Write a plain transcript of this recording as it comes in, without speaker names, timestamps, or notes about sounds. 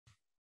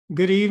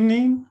Good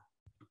evening,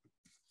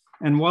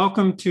 and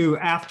welcome to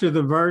After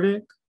the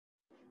Verdict,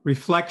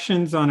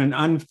 Reflections on an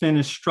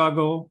Unfinished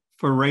Struggle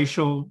for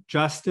Racial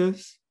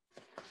Justice.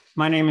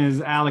 My name is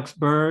Alex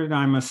Byrd.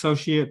 I'm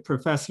Associate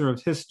Professor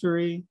of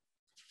History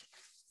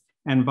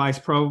and Vice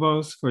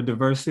Provost for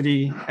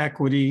Diversity,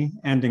 Equity,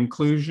 and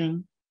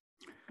Inclusion.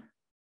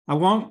 I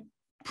won't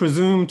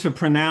presume to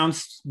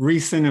pronounce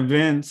recent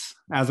events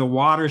as a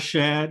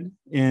watershed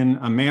in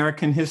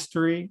American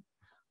history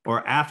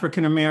or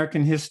African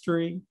American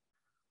history,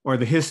 or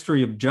the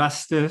history of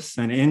justice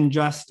and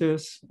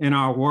injustice in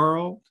our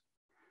world.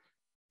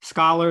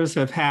 Scholars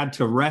have had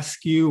to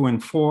rescue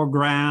and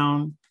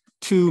foreground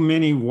too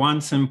many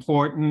once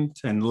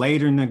important and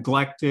later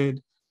neglected,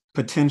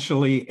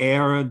 potentially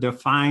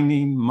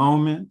era-defining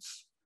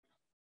moments.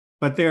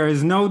 But there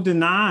is no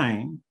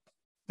denying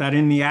that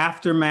in the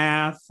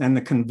aftermath and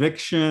the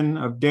conviction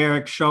of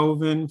Derek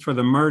Chauvin for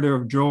the murder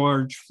of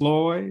George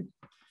Floyd,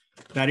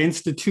 that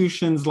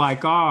institutions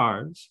like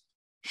ours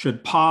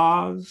should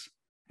pause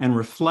and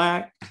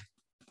reflect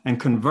and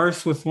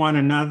converse with one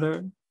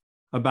another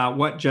about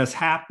what just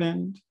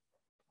happened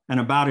and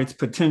about its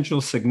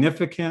potential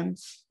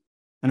significance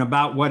and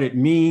about what it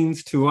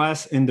means to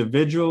us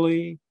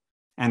individually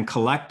and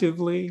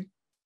collectively.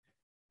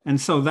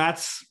 And so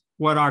that's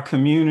what our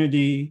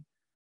community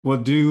will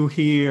do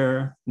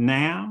here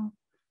now,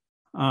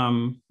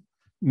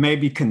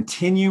 maybe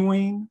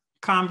continuing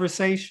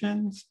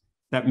conversations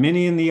that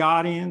many in the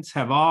audience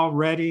have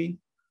already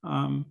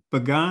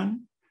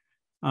begun.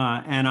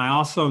 And I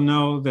also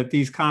know that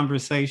these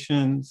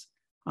conversations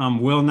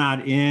will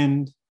not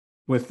end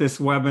with this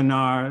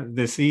webinar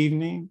this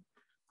evening,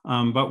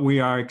 but we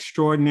are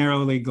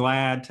extraordinarily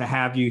glad to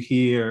have you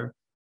here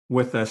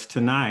with us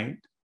tonight,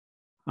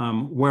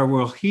 where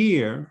we'll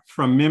hear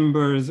from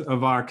members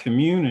of our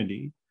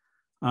community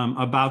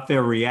about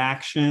their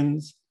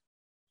reactions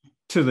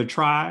to the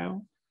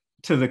trial,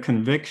 to the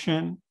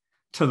conviction,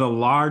 to the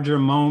larger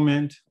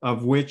moment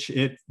of which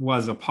it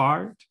was a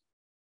part.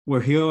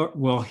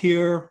 We'll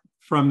hear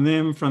from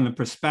them from the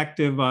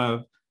perspective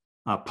of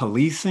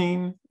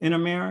policing in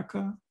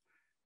America,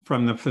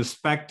 from the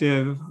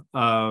perspective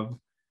of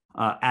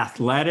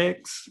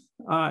athletics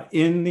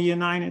in the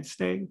United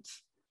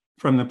States,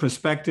 from the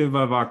perspective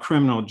of our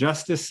criminal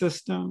justice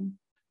system,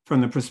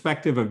 from the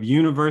perspective of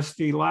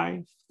university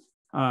life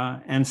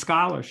and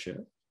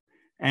scholarship,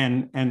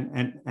 and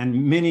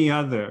many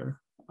other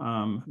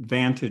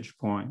vantage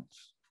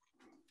points.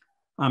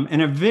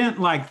 An event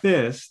like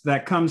this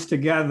that comes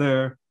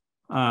together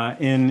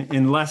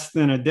in less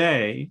than a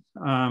day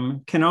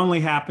can only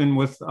happen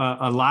with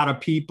a lot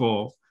of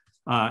people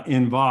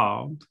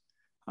involved.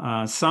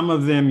 Some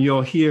of them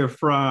you'll hear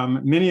from,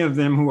 many of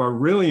them who are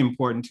really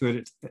important to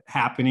it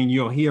happening,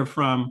 you'll hear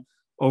from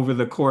over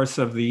the course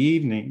of the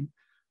evening,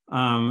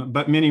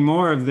 but many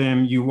more of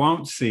them you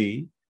won't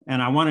see.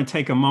 And I want to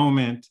take a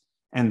moment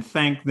and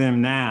thank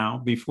them now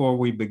before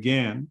we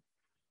begin.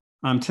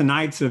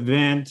 Tonight's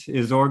event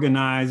is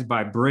organized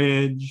by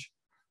Bridge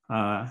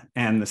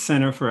and the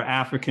Center for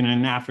African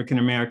and African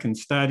American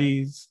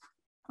Studies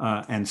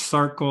and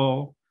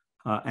Circle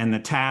and the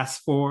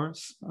Task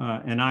Force.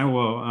 And I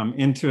will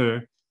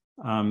enter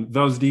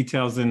those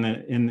details in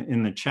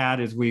the chat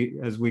as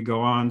we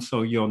go on,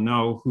 so you'll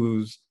know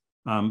who's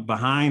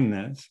behind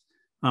this.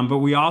 But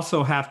we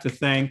also have to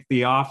thank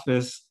the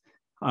Office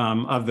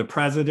of the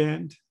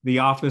President, the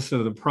Office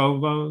of the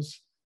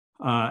Provost,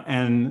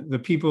 and the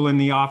people in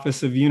the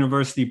Office of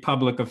University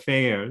Public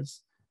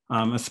Affairs,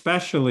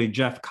 especially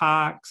Jeff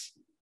Cox,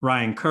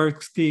 Ryan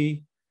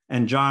Kirksky,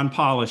 and John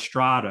Paul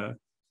Estrada,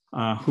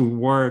 who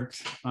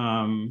worked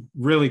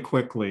really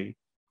quickly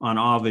on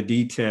all the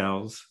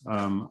details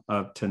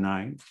of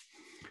tonight.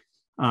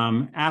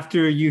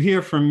 After you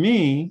hear from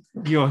me,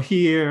 you'll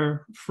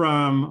hear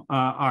from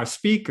our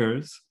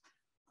speakers,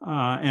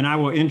 and I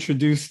will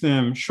introduce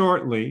them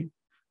shortly.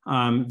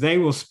 They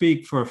will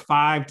speak for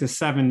 5 to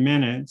 7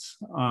 minutes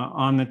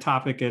on the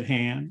topic at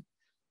hand.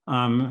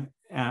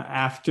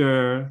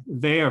 After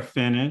they are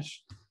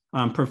finished,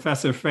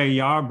 Professor Faye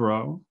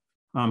Yarbrough,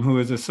 who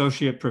is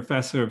Associate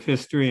Professor of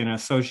History and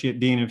Associate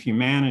Dean of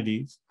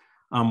Humanities,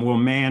 will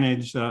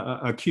manage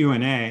a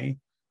Q&A,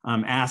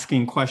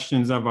 asking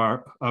questions of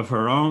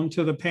her own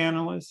to the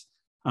panelists,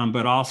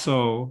 but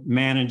also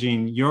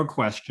managing your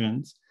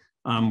questions,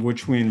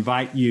 which we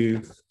invite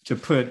you to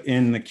put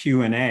in the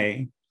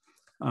Q&A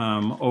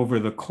over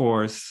the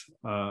course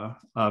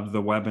of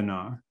the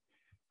webinar.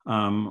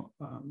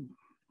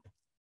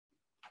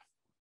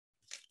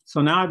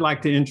 So now I'd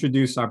like to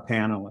introduce our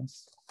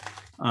panelists.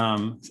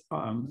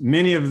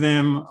 Many of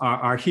them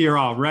are here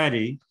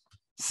already.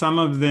 Some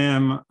of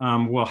them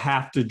will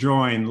have to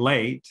join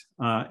late,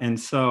 and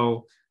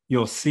so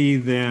you'll see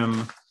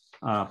them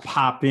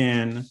pop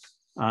in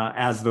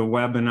as the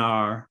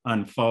webinar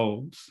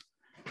unfolds.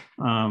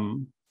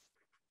 I'm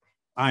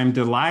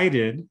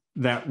delighted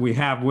that we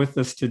have with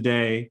us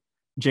today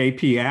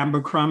J.P.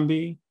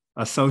 Abercrumbie,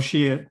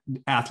 Associate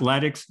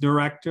Athletics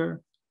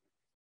Director,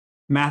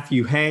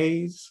 Matthew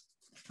Hayes,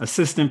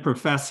 Assistant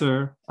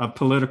Professor of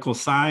Political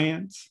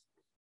Science,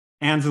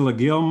 Anzilla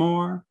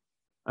Gilmore,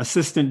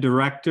 Assistant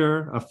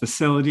Director of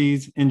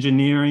Facilities,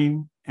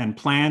 Engineering, and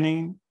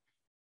Planning.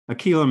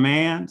 Akilah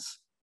Mance,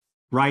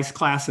 Rice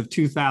Class of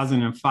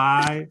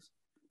 2005,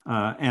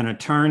 an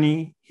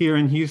attorney here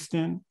in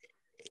Houston.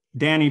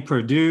 Dani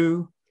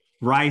Perdue,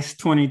 Rice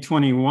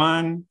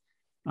 2021,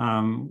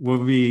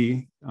 will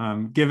be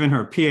given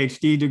her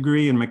PhD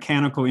degree in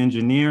mechanical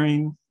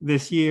engineering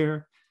this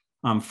year.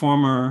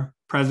 Former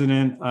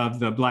president of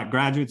the Black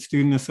Graduate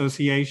Student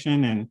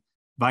Association and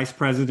vice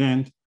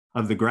president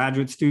of the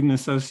Graduate Student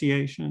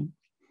Association.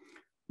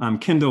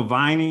 Kendall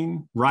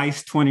Vining,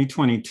 Rice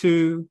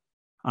 2022,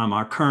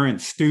 our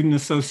current Student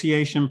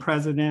Association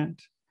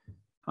president.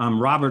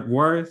 Robert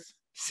Werth,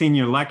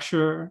 senior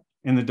lecturer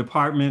in the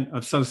Department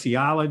of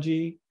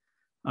Sociology,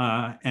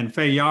 and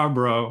Faye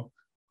Yarbrough,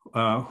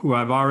 who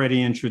I've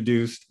already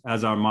introduced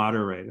as our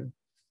moderator.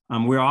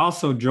 We're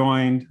also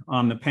joined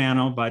on the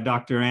panel by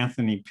Dr.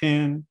 Anthony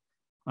Penn,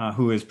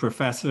 who is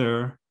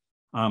professor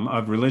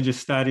of religious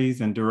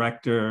studies and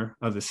director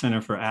of the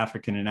Center for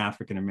African and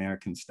African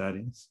American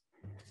Studies.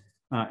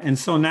 And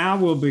so now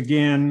we'll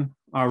begin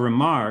our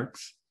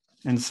remarks.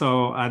 And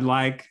so I'd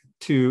like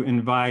to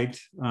invite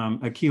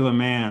Akilah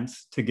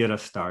Mance to get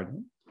us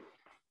started.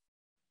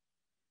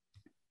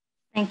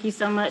 Thank you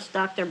so much,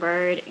 Dr.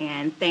 Byrd,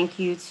 and thank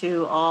you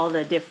to all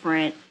the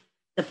different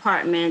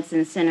departments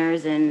and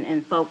centers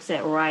and folks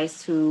at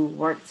Rice who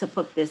worked to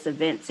put this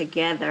event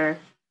together.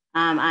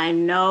 I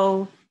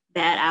know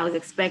that I was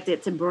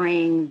expected to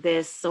bring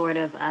this sort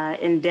of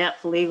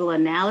in-depth legal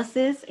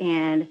analysis,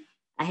 and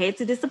I hate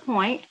to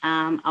disappoint.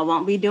 I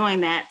won't be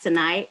doing that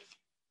tonight,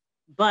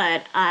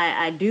 but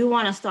I do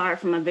want to start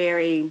from a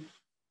very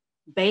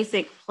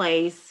basic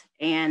place,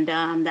 and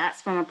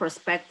that's from a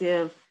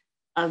perspective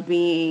of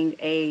being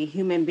a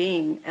human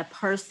being, a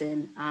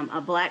person, a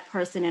Black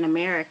person in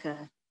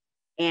America.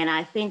 And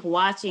I think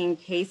watching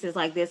cases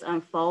like this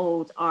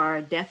unfold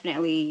are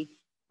definitely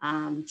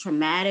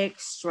traumatic,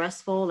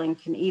 stressful, and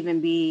can even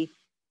be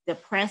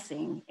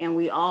depressing. And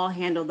we all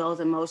handle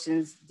those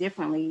emotions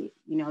differently.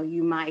 You know,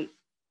 you might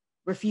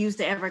refuse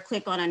to ever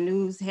click on a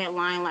news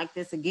headline like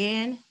this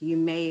again. You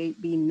may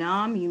be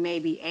numb, you may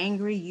be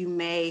angry, you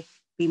may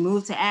be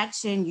moved to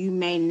action, you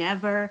may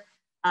never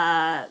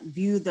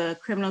view the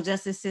criminal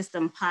justice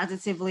system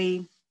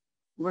positively,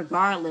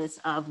 regardless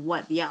of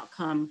what the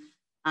outcome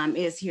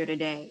is here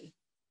today.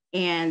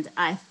 And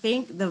I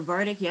think the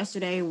verdict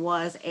yesterday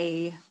was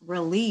a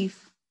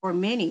relief for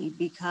many,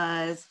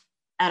 because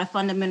at a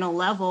fundamental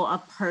level, a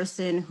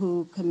person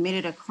who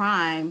committed a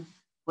crime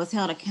was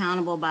held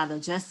accountable by the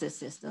justice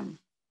system.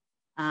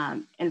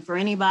 And for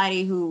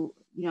anybody who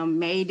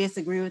may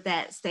disagree with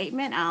that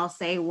statement, I'll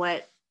say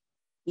what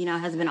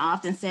has been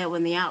often said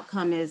when the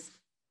outcome is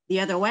the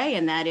other way,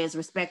 and that is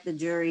respect the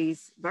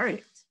jury's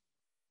verdict.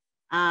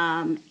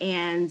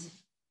 And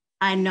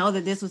I know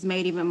that this was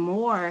made even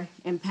more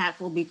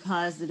impactful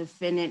because the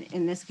defendant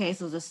in this case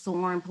was a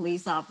sworn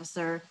police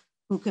officer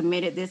who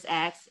committed this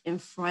act in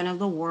front of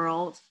the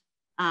world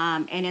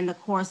and in the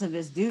course of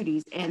his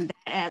duties. And that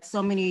adds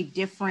so many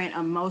different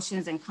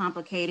emotions and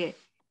complicated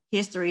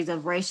histories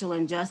of racial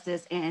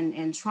injustice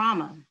and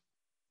trauma.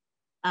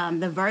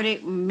 The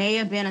verdict may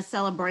have been a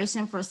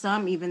celebration for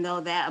some, even though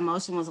that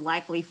emotion was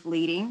likely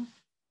fleeting.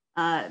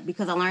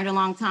 Because I learned a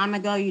long time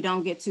ago, you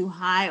don't get too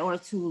high or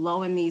too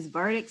low in these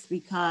verdicts,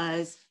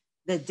 because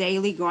the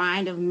daily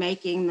grind of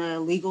making the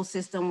legal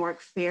system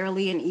work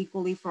fairly and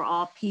equally for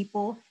all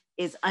people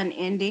is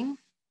unending.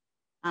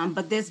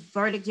 But this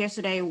verdict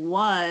yesterday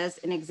was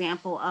an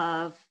example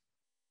of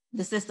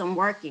the system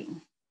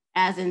working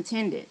as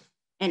intended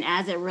and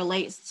as it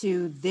relates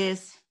to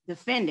this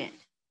defendant.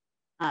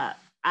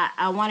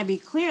 I want to be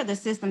clear, the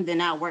system did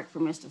not work for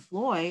Mr.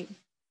 Floyd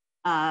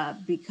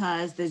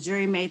because the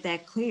jury made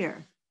that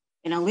clear.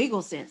 In a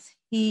legal sense,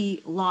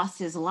 he lost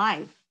his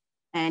life,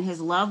 and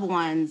his loved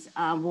ones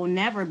will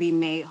never be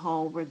made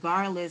whole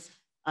regardless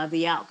of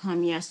the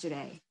outcome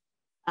yesterday.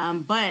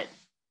 But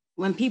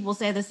when people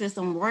say the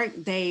system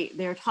worked,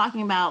 they're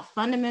talking about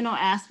fundamental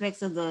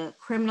aspects of the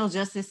criminal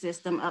justice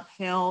system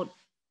upheld,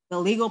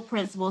 the legal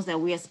principles that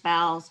we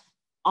espouse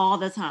all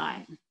the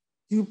time: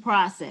 due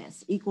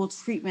process, equal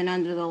treatment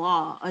under the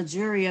law, a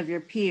jury of your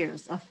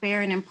peers, a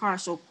fair and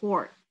impartial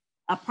court,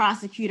 a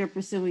prosecutor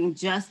pursuing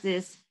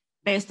justice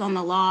based on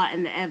the law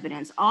and the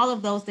evidence. All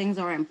of those things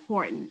are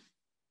important.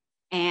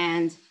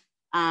 And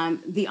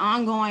the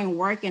ongoing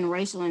work in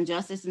racial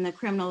injustice in the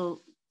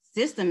criminal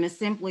system is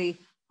simply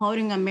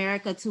holding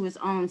America to its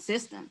own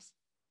systems.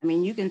 I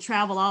mean, you can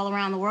travel all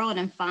around the world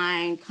and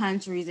find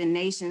countries and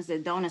nations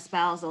that don't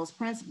espouse those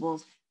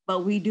principles,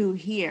 but we do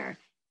here.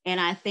 And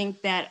I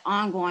think that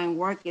ongoing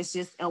work is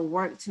just a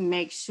work to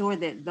make sure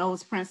that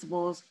those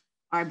principles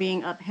are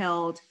being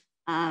upheld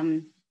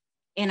in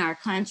our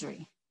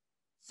country.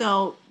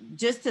 So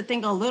just to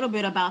think a little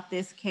bit about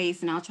this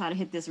case, and I'll try to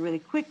hit this really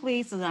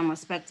quickly so that I'm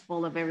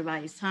respectful of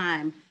everybody's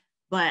time,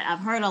 but I've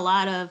heard a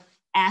lot of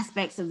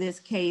aspects of this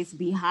case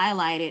be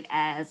highlighted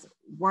as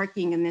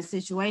working in this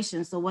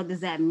situation. So what does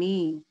that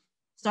mean?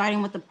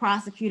 starting with the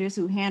prosecutors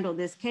who handled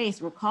this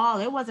case. Recall,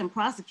 it wasn't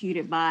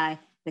prosecuted by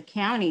the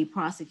county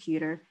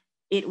prosecutor.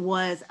 It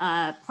was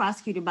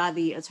prosecuted by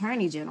the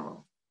attorney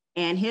general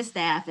and his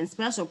staff and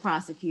special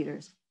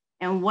prosecutors.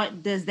 And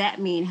what does that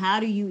mean? How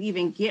do you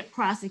even get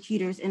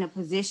prosecutors in a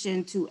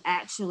position to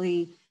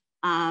actually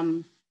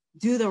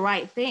do the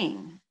right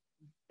thing?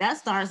 That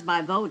starts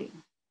by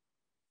voting.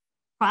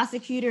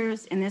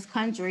 Prosecutors in this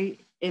country,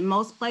 in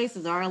most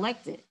places, are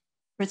elected,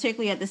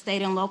 particularly at the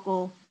state and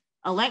local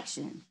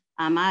election.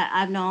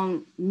 I've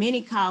known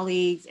many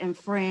colleagues and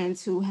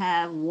friends who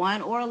have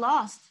won or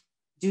lost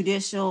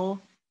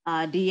judicial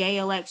DA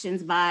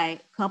elections by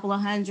a couple of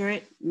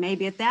hundred,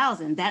 maybe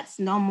 1,000. That's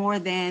no more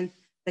than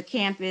the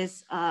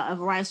campus of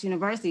Rice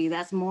University.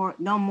 That's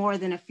no more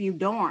than a few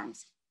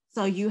dorms.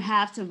 So you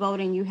have to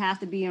vote and you have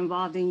to be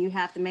involved and you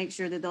have to make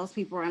sure that those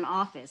people are in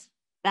office.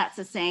 That's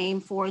the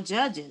same for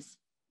judges.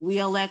 We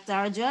elect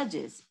our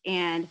judges,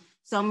 and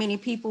so many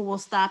people will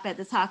stop at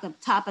the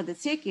top of the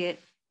ticket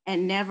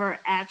and never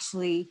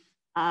actually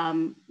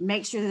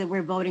make sure that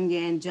we're voting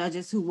in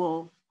judges who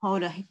will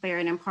hold a fair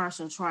and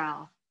impartial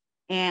trial.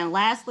 And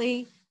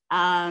lastly,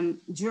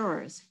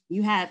 jurors.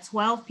 You had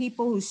 12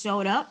 people who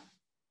showed up.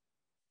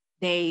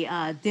 They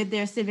did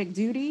their civic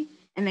duty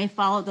and they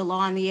followed the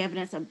law and the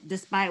evidence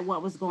despite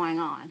what was going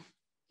on.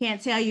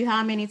 Can't tell you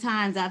how many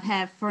times I've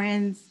had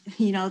friends,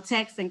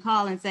 text and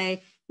call and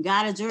say,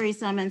 got a jury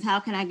summons, how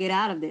can I get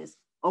out of this?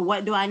 Or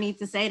what do I need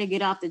to say to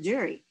get off the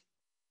jury?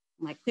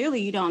 I'm like,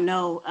 clearly you don't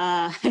know,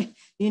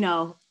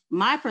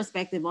 my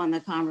perspective on the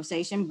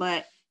conversation,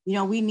 but,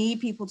 we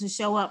need people to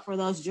show up for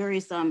those jury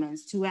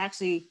summons, to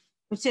actually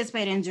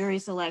participate in jury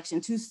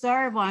selection, to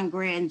serve on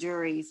grand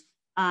juries.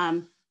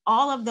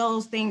 All of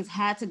those things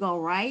had to go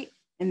right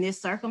in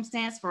this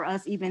circumstance for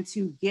us even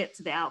to get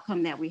to the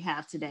outcome that we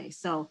have today.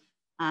 So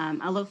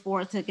I look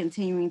forward to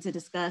continuing to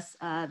discuss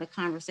the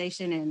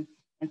conversation,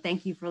 and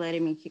thank you for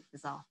letting me kick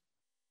this off.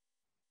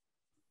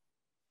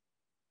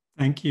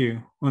 Thank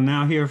you. We'll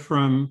now hear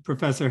from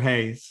Professor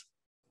Hayes.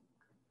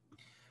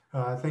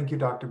 Thank you,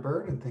 Dr.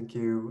 Byrd, and thank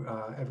you,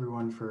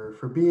 everyone,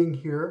 for being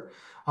here.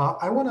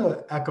 I want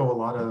to echo a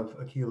lot of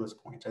Akilah's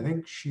points. I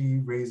think she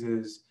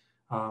raises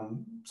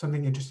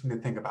something interesting to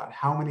think about.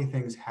 How many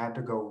things had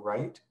to go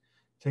right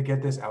to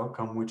get this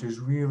outcome, which is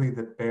really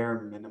the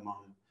bare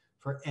minimum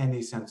for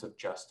any sense of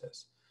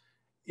justice.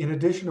 In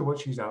addition to what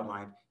she's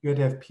outlined, you had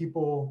to have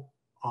people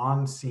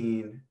on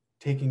scene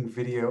taking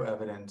video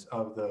evidence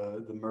of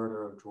the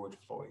murder of George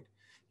Floyd.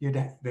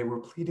 They were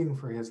pleading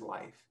for his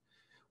life.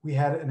 We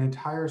had an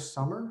entire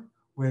summer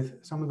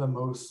with some of the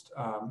most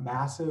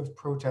massive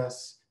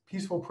protests,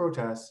 peaceful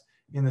protests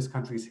in this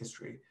country's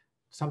history,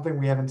 something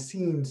we haven't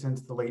seen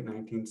since the late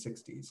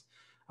 1960s.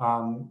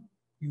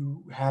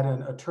 You had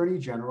an attorney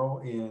general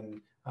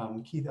in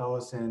Keith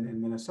Ellison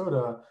in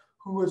Minnesota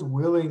who was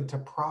willing to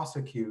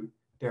prosecute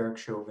Derek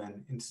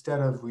Chauvin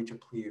instead of reach a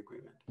plea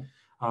agreement.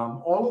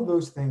 All of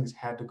those things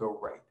had to go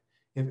right.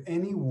 If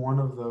any one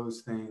of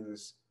those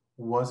things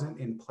wasn't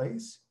in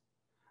place,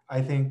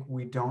 I think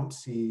we don't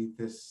see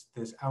this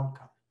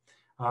outcome.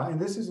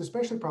 And this is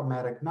especially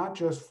problematic, not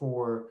just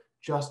for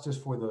justice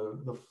for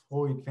the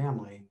Floyd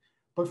family,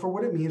 but for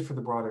what it means for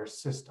the broader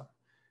system.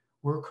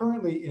 We're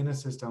currently in a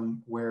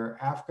system where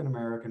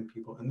African-American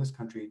people in this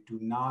country do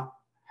not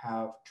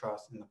have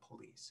trust in the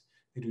police.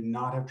 They do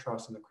not have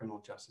trust in the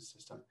criminal justice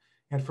system,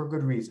 and for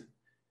good reason.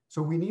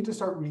 So we need to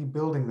start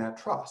rebuilding that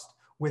trust.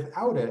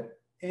 Without it,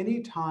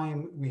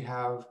 anytime we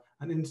have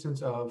an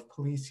instance of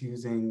police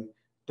using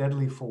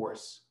deadly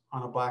force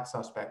on a Black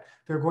suspect,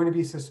 there are going to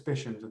be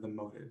suspicions of the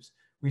motives.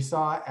 We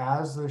saw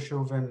as the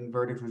Chauvin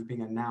verdict was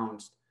being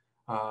announced,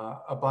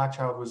 a Black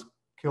child was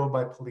killed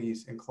by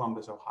police in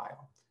Columbus,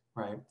 Ohio,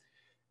 right?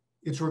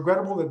 It's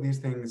regrettable that these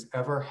things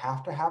ever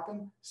have to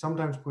happen.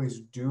 Sometimes police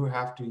do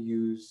have to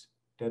use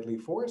deadly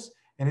force.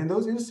 And in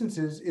those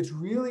instances, it's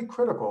really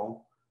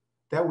critical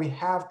that we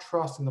have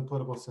trust in the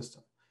political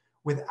system.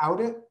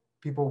 Without it,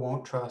 people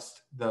won't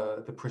trust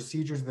the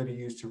procedures that are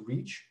used to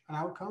reach an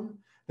outcome.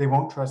 They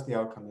won't trust the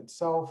outcome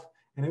itself,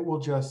 and it will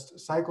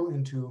just cycle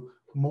into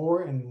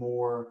more and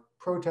more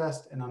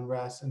protest and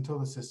unrest until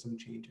the system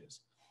changes.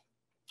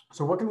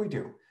 So what can we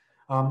do?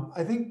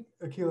 I think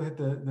Akilah hit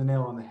the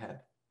nail on the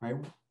head, right?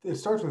 It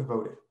starts with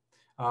voting,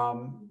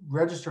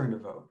 registering to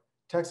vote.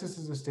 Texas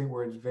is a state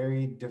where it's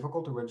very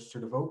difficult to register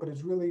to vote, but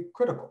it's really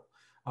critical.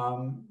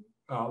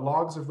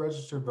 Logs of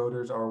registered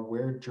voters are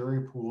where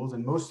jury pools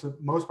in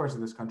most parts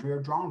of this country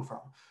are drawn from.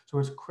 So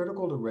it's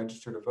critical to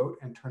register to vote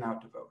and turn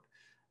out to vote.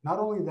 Not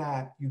only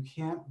that, you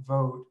can't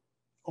vote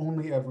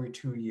only every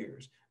 2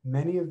 years.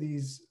 Many of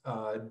these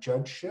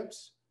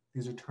judgeships,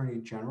 these attorney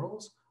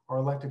generals, are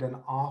elected in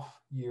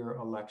off-year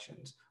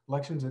elections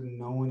that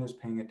no one is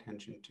paying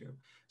attention to.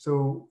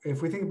 So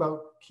if we think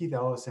about Keith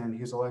Ellison,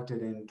 he was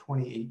elected in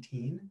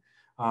 2018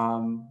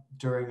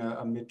 during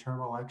a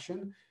midterm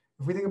election.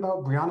 If we think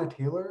about Breonna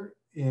Taylor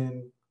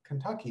in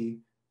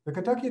Kentucky, the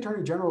Kentucky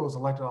Attorney General was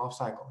elected off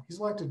cycle. He's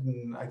elected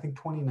in, I think,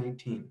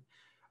 2019.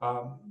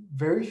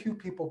 Very few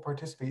people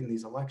participate in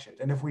these elections.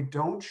 And if we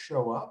don't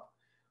show up,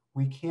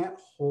 we can't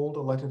hold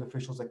elected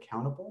officials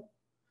accountable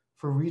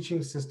for reaching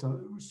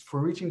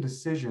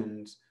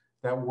decisions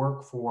that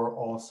work for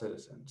all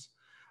citizens.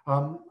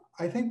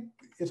 I think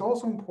it's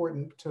also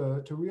important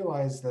to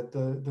realize that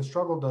the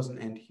struggle doesn't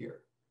end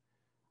here.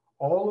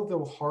 All of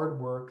the hard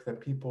work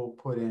that people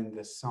put in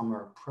this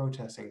summer,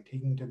 protesting,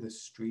 taking to the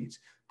streets,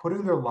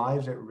 putting their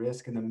lives at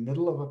risk in the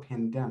middle of a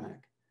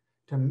pandemic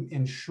to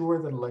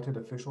ensure that elected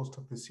officials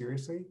took this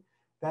seriously,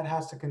 that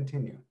has to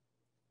continue.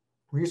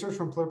 Research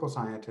from political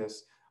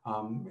scientists,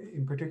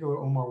 in particular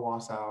Omar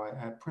Wasow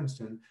at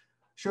Princeton,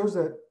 shows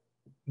that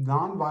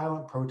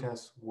nonviolent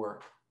protests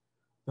work.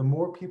 The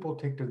more people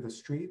take to the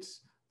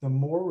streets, the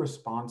more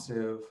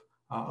responsive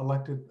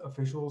elected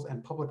officials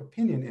and public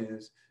opinion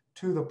is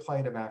to the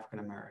plight of African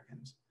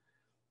Americans.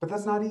 But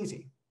that's not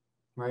easy,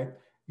 right?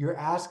 You're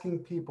asking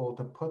people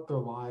to put their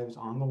lives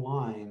on the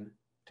line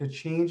to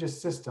change a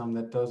system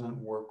that doesn't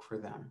work for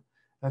them.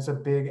 That's a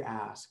big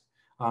ask.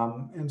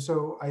 And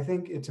so I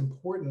think it's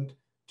important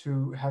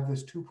to have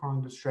this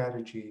two-pronged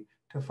strategy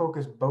to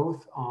focus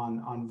both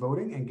on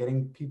voting and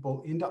getting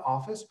people into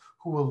office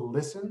who will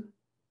listen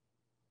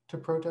to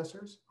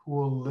protesters, who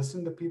will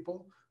listen to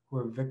people who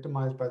are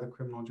victimized by the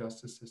criminal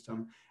justice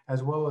system,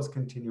 as well as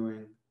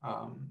continuing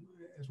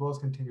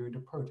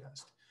to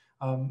protest.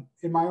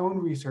 In my own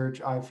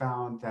research, I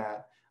found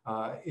that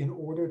in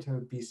order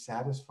to be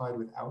satisfied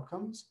with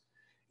outcomes,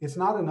 it's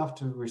not enough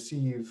to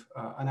receive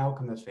an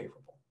outcome that's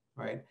favorable,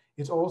 right?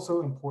 It's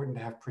also important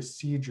to have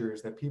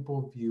procedures that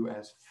people view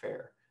as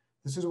fair.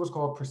 This is what's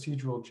called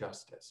procedural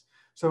justice.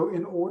 So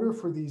in order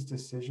for these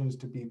decisions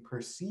to be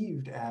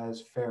perceived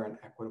as fair and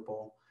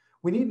equitable,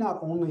 we need not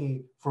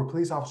only for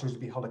police officers to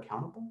be held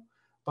accountable,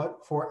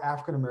 but for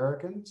African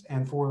Americans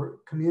and for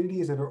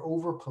communities that are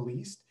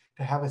over-policed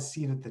to have a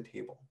seat at the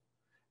table.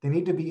 They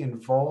need to be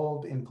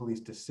involved in police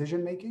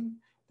decision-making.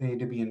 They need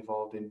to be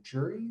involved in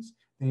juries.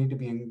 They need to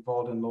be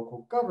involved in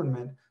local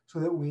government so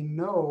that we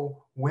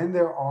know when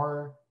there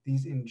are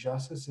these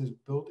injustices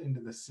built into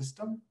the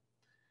system,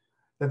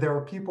 that there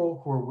are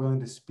people who are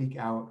willing to speak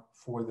out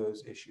for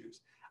those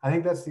issues. I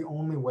think that's the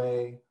only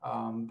way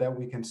that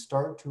we can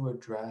start to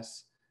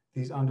address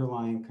these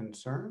underlying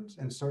concerns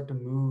and start to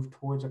move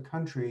towards a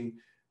country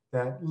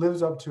that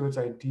lives up to its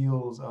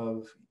ideals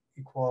of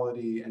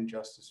equality and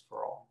justice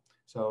for all.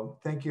 So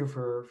thank you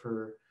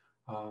for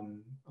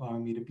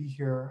allowing me to be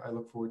here. I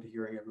look forward to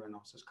hearing everyone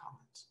else's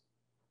comments.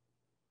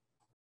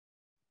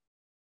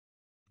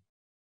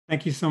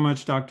 Thank you so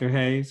much, Dr.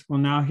 Hayes. We'll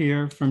now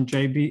hear from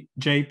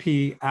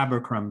JP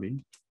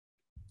Abercrumbie.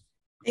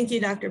 Thank you,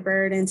 Dr.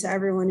 Byrd, and to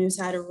everyone who's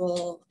had a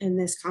role in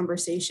this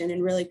conversation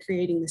and really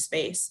creating the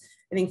space.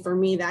 I think for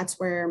me, that's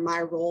where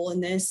my role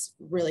in this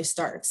really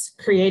starts,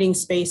 creating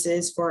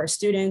spaces for our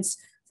students,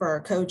 for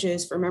our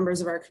coaches, for members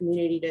of our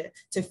community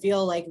to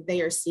feel like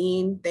they are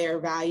seen, they are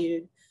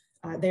valued,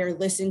 they are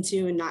listened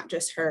to and not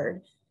just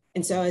heard.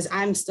 And so as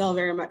I'm still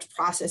very much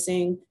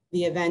processing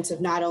the events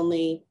of not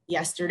only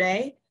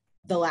yesterday,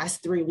 the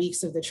last 3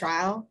 weeks of the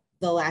trial,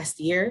 the last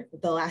year,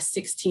 the last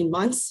 16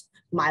 months,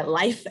 my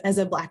life as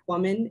a Black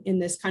woman in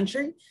this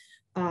country,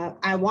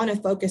 I want to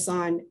focus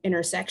on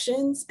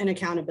intersections and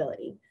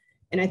accountability.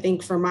 And I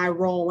think for my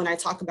role, when I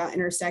talk about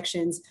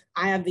intersections,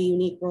 I have the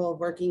unique role of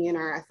working in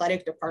our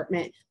athletic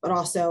department, but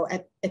also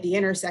at the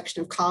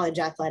intersection of college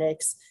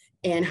athletics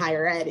and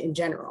higher ed in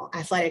general,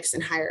 athletics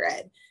and higher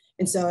ed.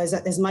 And so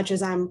as much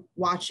as I'm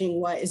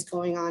watching what is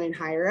going on in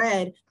higher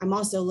ed, I'm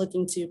also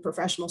looking to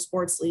professional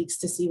sports leagues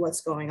to see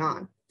what's going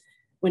on.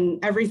 When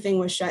everything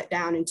was shut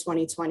down in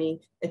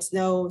 2020, it's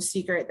no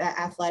secret that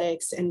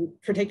athletics and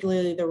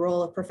particularly the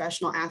role of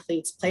professional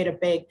athletes played a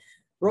big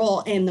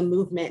role in the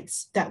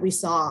movements that we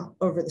saw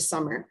over the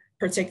summer,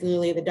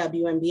 particularly the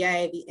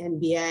WNBA, the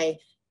NBA,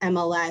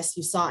 MLS.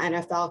 You saw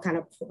NFL kind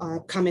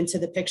of come into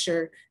the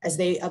picture as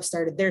they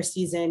upstarted their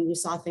season. You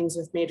saw things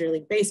with Major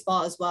League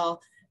Baseball as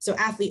well. So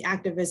athlete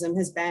activism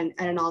has been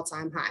at an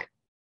all-time high.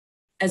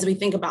 As we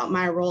think about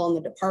my role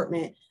in the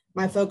department,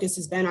 my focus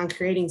has been on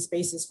creating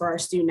spaces for our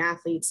student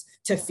athletes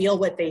to feel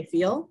what they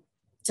feel,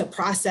 to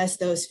process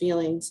those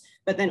feelings,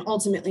 but then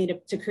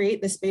ultimately to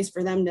create the space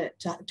for them to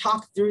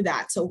talk through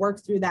that, to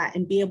work through that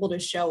and be able to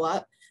show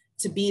up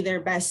to be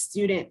their best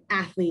student,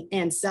 athlete,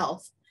 and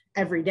self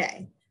every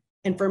day.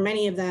 And for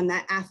many of them,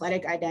 that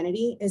athletic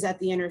identity is at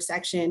the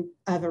intersection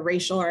of a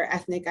racial or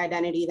ethnic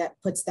identity that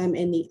puts them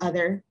in the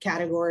other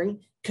category,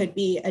 could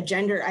be a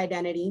gender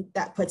identity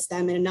that puts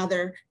them in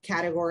another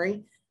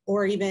category,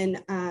 or even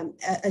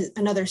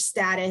another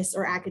status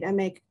or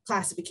academic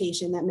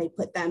classification that may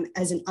put them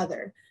as an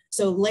other.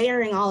 So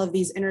layering all of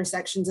these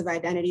intersections of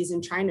identities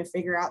and trying to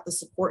figure out the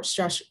support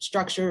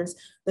structures,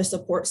 the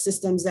support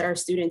systems that our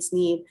students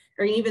need,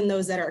 or even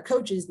those that our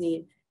coaches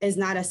need, is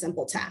not a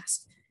simple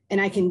task.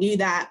 And I can do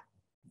that,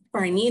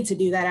 or I need to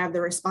do that. I have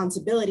the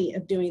responsibility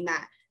of doing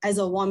that as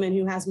a woman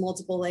who has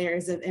multiple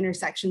layers of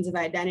intersections of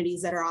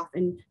identities that are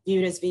often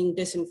viewed as being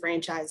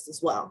disenfranchised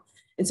as well.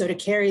 And so to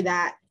carry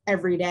that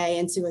every day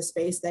into a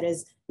space that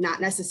is not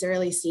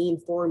necessarily seen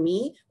for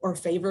me or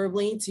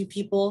favorably to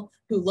people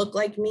who look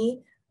like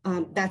me,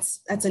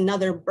 that's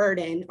another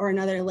burden or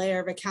another layer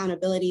of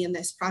accountability in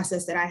this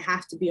process that I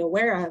have to be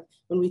aware of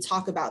when we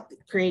talk about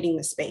creating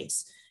the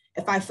space.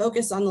 If I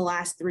focus on the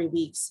last 3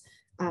 weeks,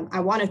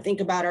 I want to think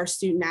about our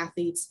student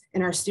athletes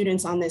and our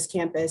students on this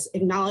campus,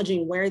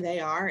 acknowledging where they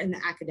are in the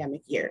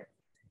academic year.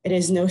 It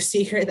is no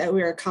secret that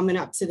we are coming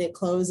up to the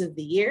close of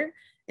the year.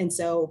 And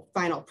so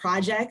final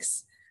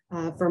projects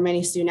for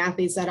many student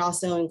athletes, that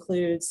also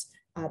includes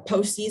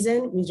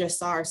postseason. We just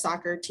saw our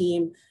soccer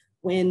team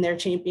win their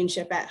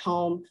championship at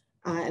home.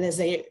 And as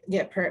they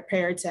get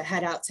prepared to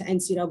head out to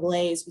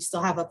NCAAs, we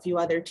still have a few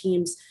other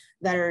teams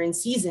that are in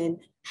season.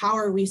 How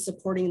are we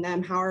supporting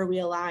them? How are we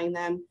allowing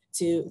them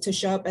to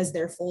show up as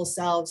their full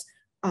selves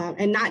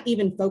and not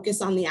even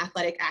focus on the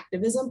athletic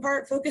activism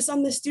part, focus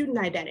on the student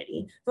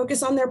identity,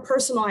 focus on their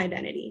personal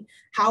identity.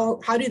 How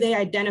do they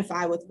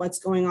identify with what's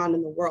going on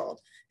in the world?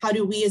 How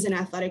do we as an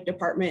athletic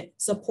department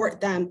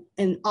support them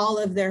in all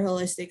of their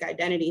holistic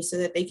identity so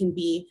that they can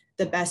be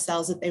the best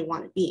selves that they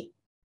want to be?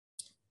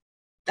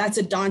 That's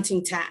a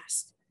daunting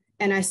task.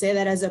 And I say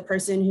that as a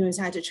person who has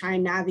had to try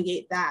and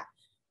navigate that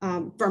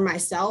for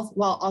myself,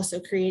 while also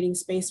creating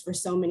space for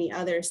so many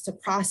others to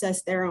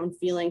process their own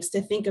feelings,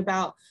 to think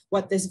about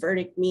what this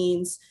verdict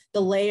means, the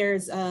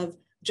layers of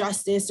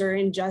justice or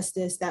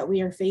injustice that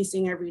we are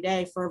facing every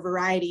day for a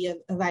variety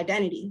of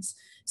identities.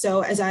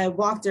 So as I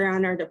walked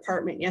around our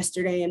department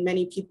yesterday and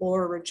many people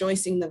were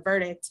rejoicing the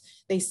verdict,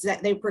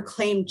 they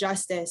proclaimed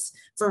justice.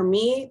 For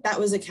me, that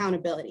was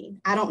accountability.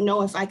 I don't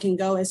know if I can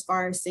go as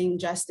far as saying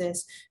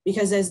justice,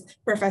 because as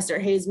Professor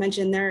Hayes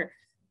mentioned, there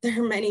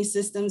are many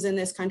systems in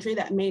this country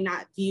that may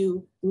not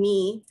view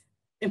me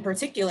in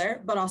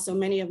particular, but also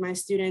many of my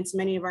students,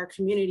 many of our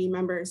community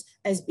members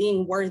as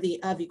being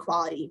worthy of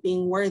equality,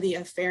 being worthy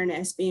of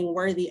fairness, being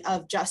worthy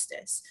of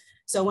justice.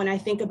 So when I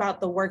think about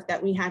the work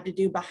that we have to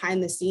do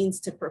behind the scenes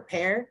to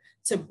prepare,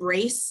 to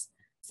brace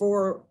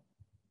for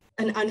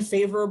an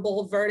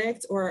unfavorable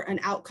verdict or an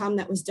outcome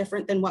that was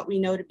different than what we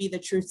know to be the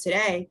truth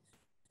today,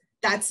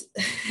 that's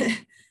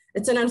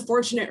it's an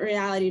unfortunate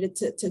reality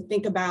to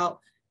think about.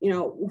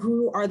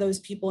 Who are those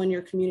people in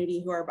your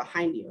community who are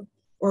behind you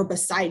or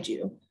beside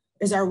you?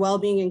 Is our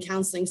Wellbeing and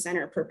Counseling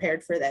Center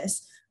prepared for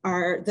this?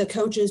 Are the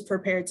coaches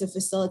prepared to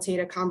facilitate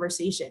a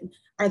conversation?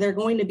 Are there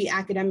going to be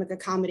academic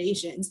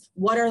accommodations?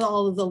 What are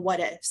all of the what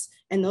ifs?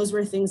 And those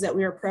were things that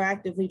we were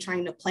proactively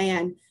trying to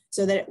plan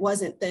so that it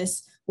wasn't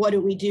this, what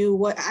do we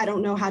do? I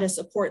don't know how to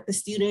support the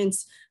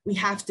students. We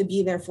have to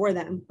be there for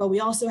them, but we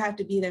also have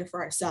to be there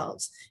for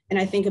ourselves. And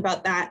I think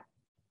about that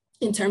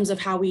in terms of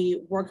how we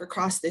work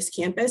across this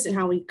campus and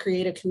how we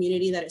create a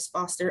community that is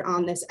fostered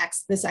on this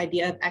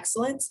idea of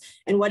excellence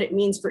and what it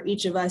means for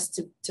each of us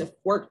to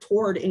work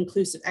toward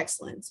inclusive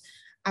excellence.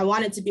 I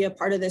wanted to be a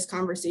part of this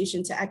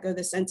conversation to echo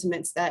the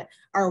sentiments that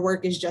our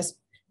work is just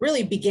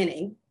really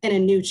beginning in a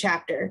new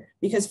chapter,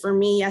 because for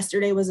me,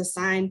 yesterday was a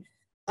sign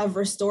of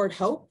restored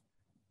hope,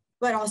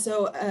 but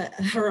also a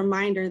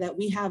reminder that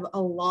we have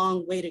a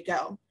long way to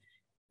go.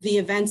 The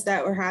events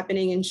that were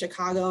happening in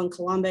Chicago and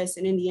Columbus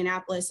and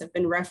Indianapolis have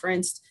been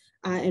referenced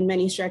in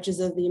many stretches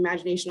of the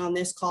imagination on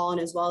this call,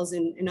 and as well as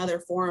in other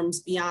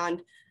forums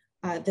beyond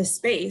this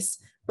space.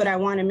 But I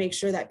want to make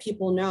sure that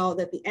people know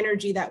that the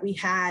energy that we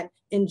had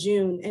in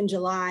June, in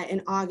July,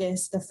 in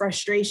August, the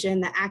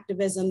frustration, the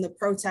activism, the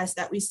protests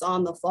that we saw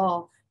in the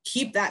fall,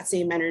 keep that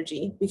same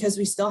energy, because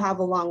we still have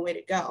a long way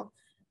to go.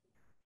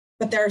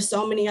 But there are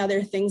so many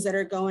other things that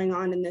are going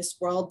on in this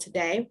world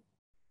today.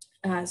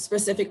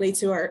 Specifically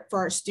for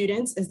our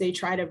students as they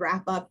try to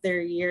wrap up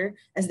their year,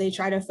 as they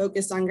try to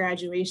focus on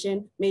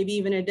graduation, maybe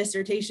even a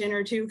dissertation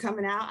or two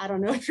coming out. I don't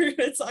know if we're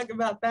going to talk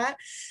about that,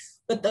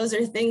 but those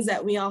are things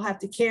that we all have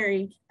to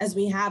carry as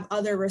we have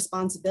other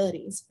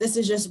responsibilities. This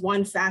is just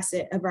one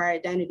facet of our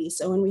identity.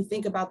 So when we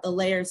think about the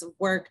layers of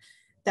work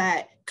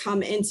that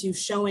come into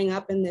showing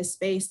up in this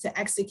space to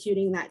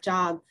executing that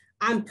job,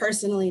 I'm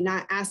personally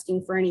not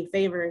asking for any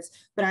favors,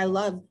 but I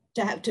love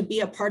to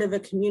be a part of a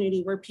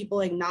community where people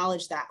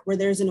acknowledge that, where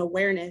there's an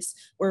awareness,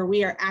 where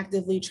we are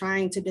actively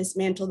trying to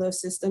dismantle those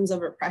systems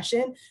of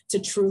oppression to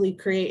truly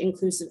create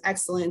inclusive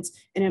excellence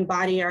and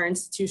embody our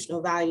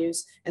institutional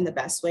values in the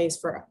best ways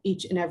for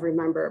each and every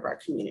member of our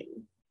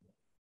community.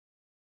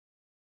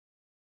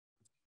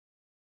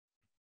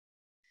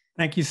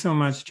 Thank you so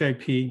much,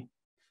 JP.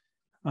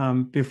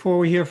 Before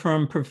we hear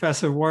from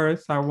Professor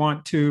Werth, I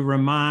want to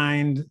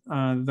remind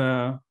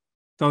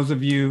those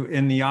of you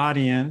in the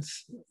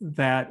audience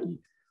that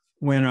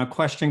when a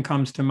question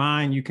comes to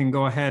mind, you can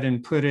go ahead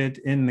and put it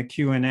in the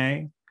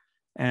Q&A,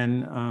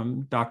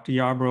 and Dr.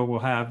 Yarbrough will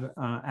have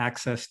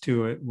access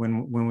to it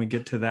when we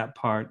get to that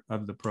part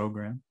of the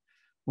program.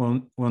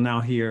 We'll now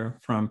hear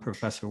from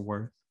Professor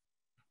Werth.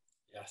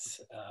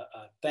 Yes,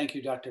 thank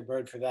you, Dr.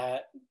 Byrd, for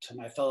that. To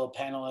my fellow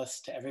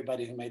panelists, to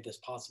everybody who made this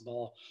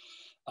possible.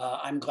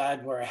 I'm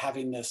glad we're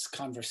having this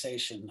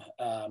conversation.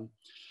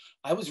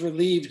 I was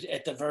relieved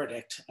at the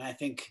verdict, and I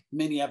think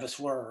many of us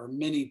were, or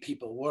many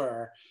people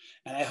were,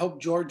 and I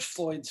hope George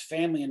Floyd's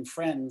family and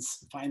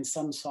friends find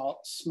some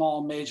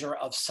small measure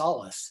of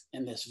solace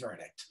in this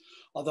verdict,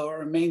 although it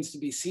remains to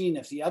be seen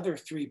if the other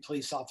 3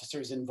 police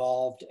officers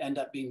involved end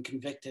up being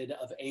convicted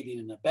of aiding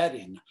and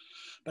abetting.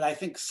 But I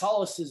think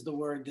solace is the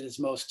word that is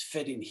most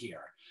fitting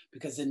here,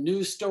 because in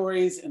news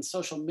stories and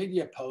social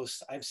media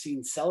posts, I've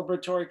seen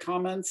celebratory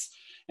comments,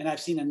 and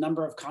I've seen a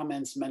number of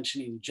comments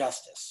mentioning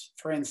justice.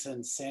 For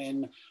instance,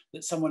 saying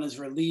that someone is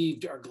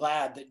relieved or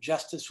glad that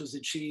justice was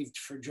achieved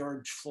for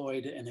George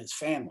Floyd and his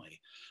family.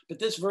 But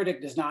this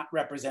verdict does not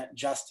represent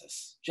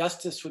justice.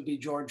 Justice would be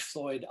George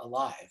Floyd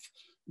alive.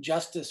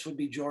 Justice would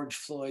be George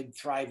Floyd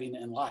thriving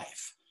in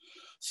life.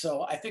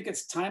 So I think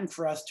it's time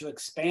for us to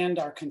expand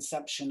our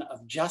conception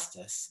of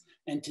justice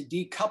and to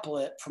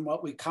decouple it from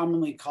what we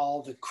commonly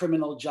call the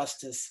criminal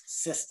justice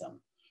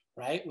system,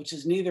 right? Which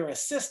is neither a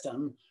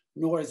system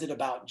nor is it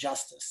about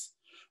justice.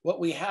 What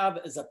we have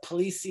is a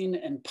policing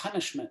and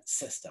punishment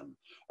system,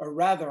 or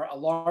rather a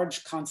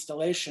large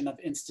constellation of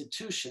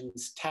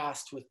institutions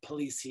tasked with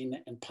policing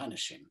and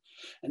punishing.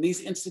 And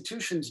these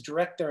institutions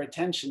direct their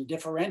attention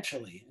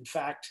differentially, in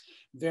fact,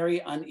 very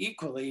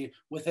unequally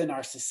within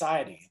our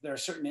society. There are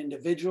certain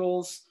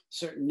individuals,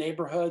 certain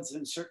neighborhoods,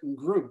 and certain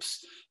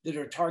groups that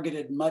are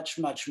targeted much,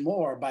 much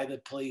more by the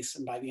police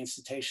and by the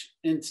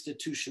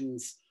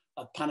institutions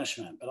of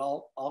punishment. But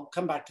I'll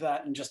come back to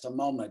that in just a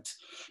moment.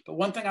 But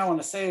one thing I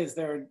want to say is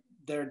there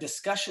are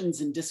discussions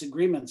and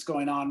disagreements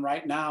going on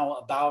right now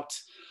about,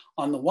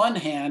 on the one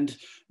hand,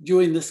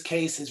 viewing this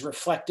case as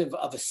reflective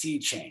of a sea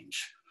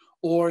change,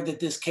 or that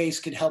this case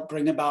could help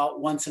bring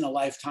about once in a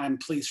lifetime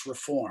police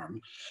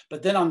reform.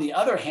 But then on the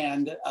other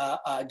hand,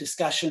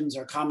 discussions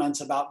or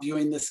comments about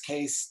viewing this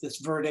case, this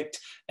verdict,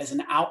 as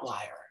an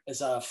outlier,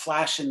 as a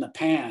flash in the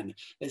pan,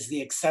 as the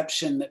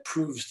exception that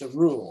proves the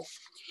rule.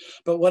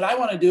 But what I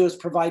want to do is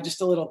provide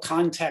just a little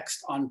context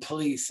on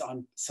police,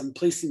 on some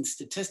policing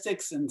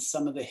statistics and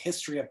some of the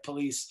history of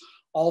police,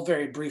 all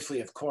very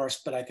briefly, of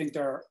course, but I think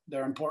they're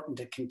important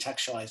to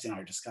contextualizing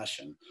our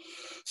discussion.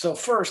 So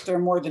first, there are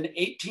more than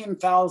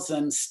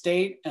 18,000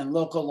 state and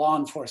local law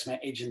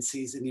enforcement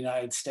agencies in the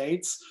United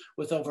States,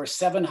 with over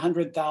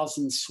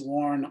 700,000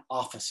 sworn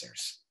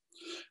officers.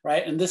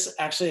 Right, and this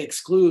actually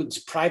excludes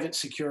private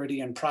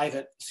security and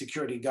private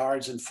security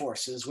guards and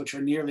forces, which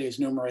are nearly as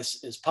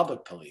numerous as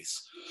public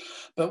police.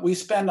 But we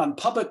spend on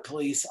public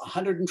police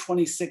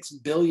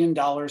 $126 billion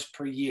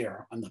per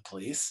year on the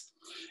police.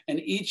 And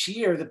each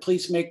year, the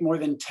police make more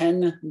than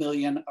 10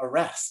 million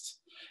arrests.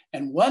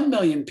 And 1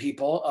 million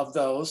people of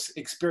those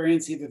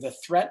experience either the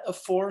threat of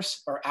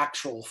force or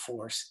actual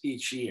force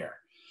each year.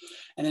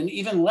 And an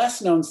even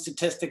less known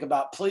statistic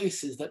about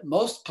police is that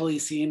most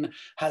policing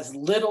has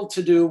little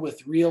to do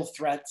with real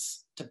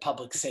threats to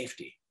public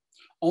safety.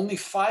 Only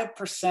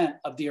 5%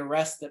 of the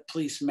arrests that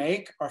police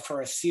make are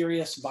for a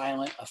serious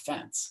violent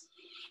offense.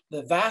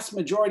 The vast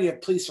majority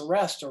of police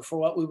arrests are for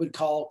what we would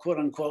call, quote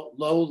unquote,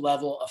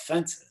 low-level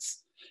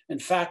offenses. In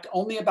fact,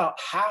 only about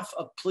half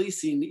of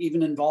policing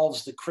even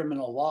involves the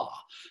criminal law.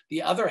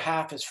 The other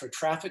half is for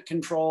traffic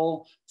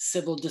control,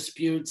 civil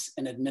disputes,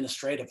 and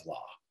administrative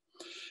law.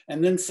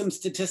 And then some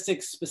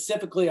statistics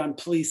specifically on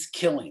police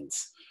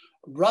killings.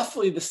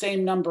 Roughly the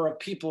same number of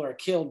people are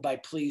killed by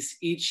police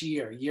each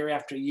year, year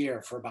after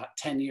year, for about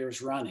 10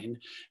 years running.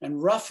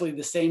 And roughly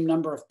the same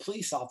number of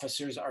police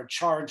officers are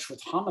charged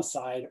with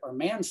homicide or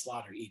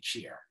manslaughter each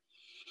year.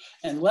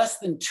 And less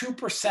than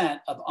 2%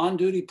 of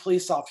on-duty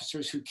police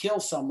officers who kill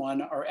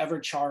someone are ever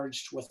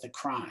charged with a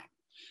crime.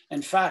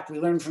 In fact, we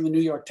learned from the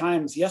New York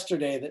Times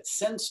yesterday that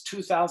since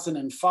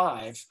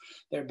 2005,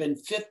 there have been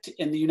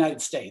in the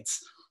United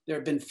States, there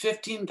have been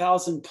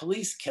 15,000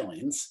 police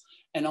killings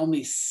and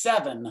only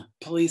 7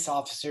 police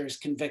officers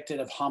convicted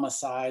of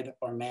homicide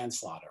or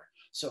manslaughter.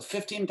 So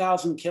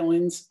 15,000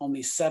 killings,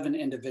 only 7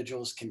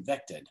 individuals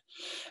convicted.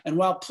 And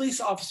while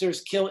police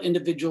officers kill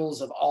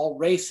individuals of all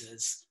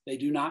races, they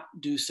do not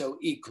do so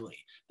equally.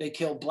 They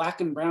kill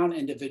Black and brown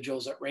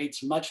individuals at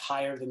rates much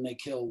higher than they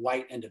kill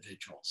white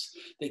individuals.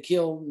 They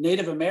kill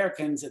Native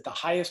Americans at the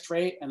highest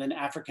rate and then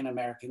African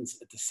Americans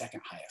at the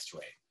second highest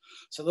rate.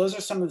 So those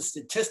are some of the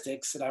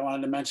statistics that I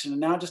wanted to mention. And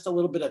now just a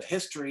little bit of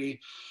history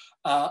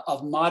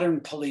of modern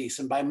police.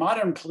 And by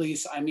modern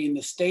police, I mean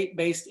the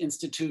state-based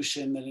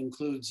institution that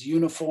includes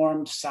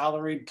uniformed,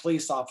 salaried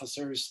police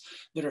officers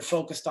that are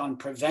focused on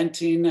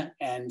preventing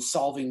and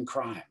solving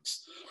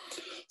crimes.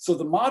 So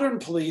the modern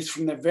police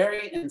from their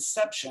very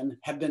inception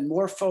have been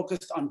more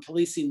focused on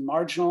policing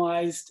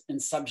marginalized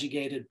and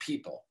subjugated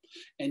people.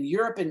 In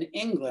Europe and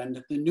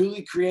England, the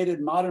newly created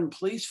modern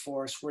police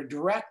force were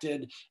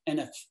directed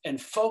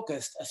and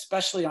focused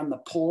especially on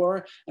the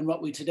poor and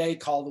what we today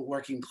call the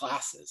working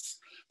classes.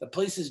 The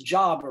police's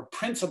job or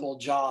principal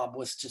job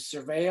was to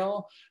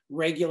surveil,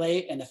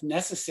 regulate, and if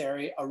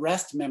necessary,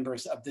 arrest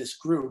members of this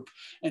group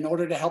in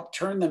order to help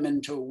turn them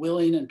into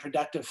willing and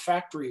productive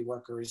factory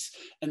workers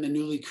in the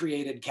newly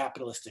created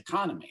capitalist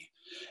economy.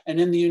 And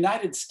in the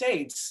United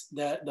States,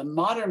 the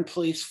modern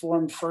police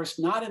formed first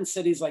not in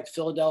cities like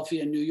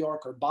Philadelphia, New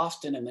York, or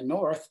Boston in the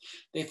North.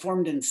 They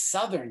formed in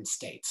southern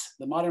states.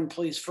 The modern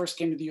police first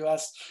came to the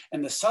US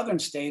in the southern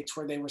states,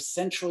 where they were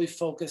centrally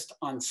focused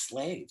on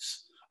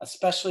slaves,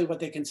 especially what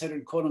they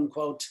considered quote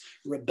unquote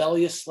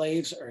rebellious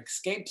slaves or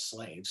escaped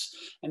slaves.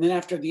 And then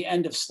after the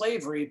end of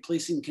slavery,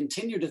 policing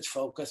continued its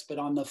focus, but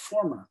on the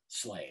former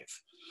slave.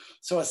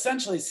 So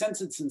essentially,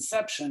 since its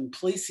inception,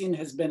 policing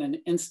has been an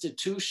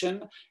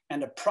institution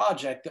and a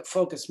project that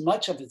focused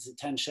much of its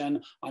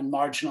attention on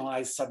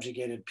marginalized,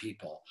 subjugated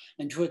people.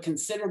 And to a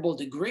considerable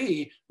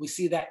degree, we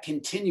see that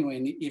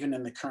continuing even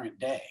in the current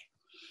day.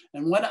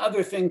 And one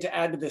other thing to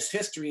add to this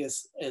history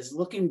is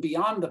looking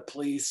beyond the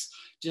police,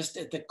 just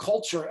at the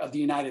culture of the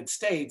United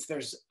States.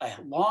 There's a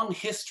long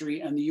history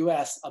in the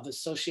US of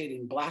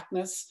associating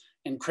Blackness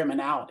and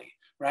criminality,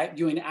 right?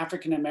 Viewing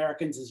African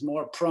Americans as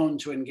more prone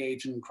to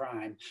engage in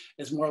crime,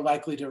 as more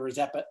likely to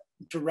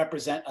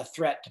represent a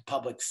threat to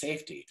public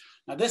safety.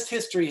 Now, this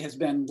history has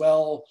been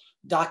well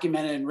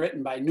documented and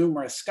written by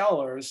numerous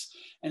scholars.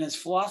 And as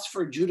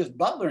philosopher Judith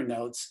Butler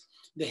notes,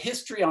 the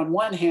history on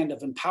one hand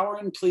of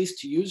empowering police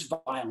to use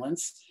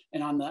violence,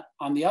 and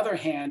on the other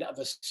hand of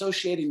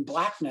associating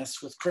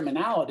Blackness with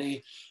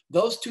criminality,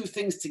 those two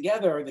things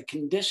together are the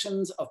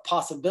conditions of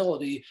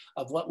possibility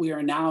of what we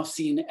are now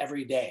seeing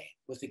every day,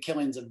 with the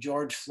killings of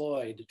George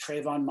Floyd,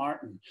 Trayvon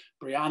Martin,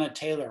 Breonna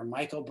Taylor,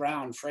 Michael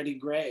Brown, Freddie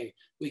Gray.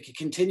 We could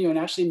continue, and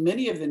actually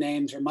many of the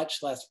names are much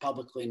less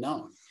publicly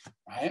known,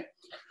 right?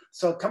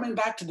 So coming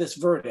back to this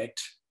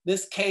verdict,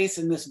 this case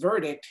and this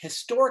verdict,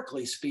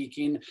 historically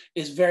speaking,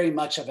 is very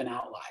much of an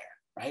outlier,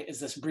 right? As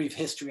this brief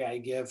history I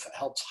give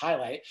helps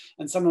highlight,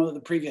 and some of the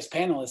previous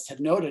panelists have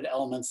noted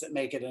elements that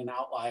make it an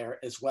outlier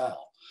as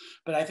well.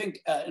 But I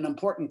think an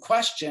important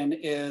question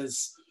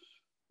is,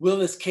 will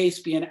this case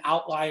be an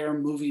outlier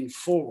moving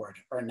forward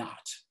or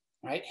not,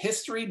 right?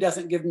 History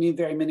doesn't give me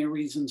very many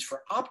reasons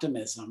for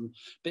optimism,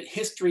 but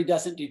history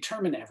doesn't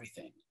determine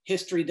everything.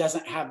 History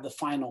doesn't have the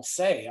final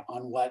say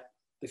on what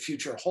the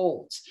future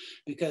holds,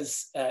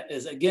 because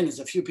as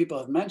a few people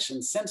have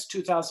mentioned, since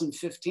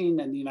 2015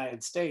 in the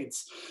United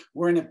States,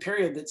 we're in a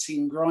period that's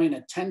seen growing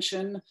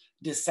attention,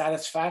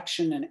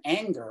 dissatisfaction, and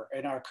anger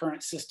in our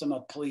current system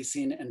of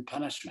policing and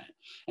punishment,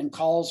 and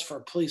calls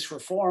for police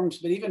reforms.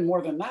 But even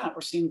more than that,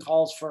 we're seeing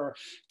calls for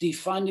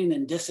defunding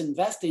and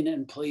disinvesting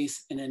in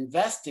police and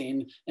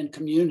investing in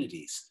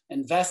communities,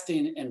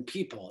 investing in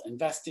people,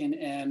 investing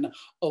in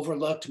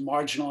overlooked,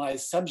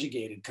 marginalized,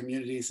 subjugated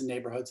communities and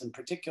neighborhoods in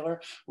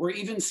particular. We're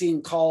even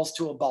seeing calls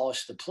to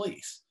abolish the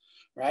police,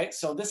 right?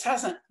 So this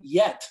hasn't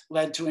yet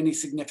led to any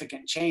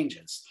significant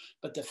changes,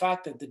 but the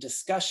fact that the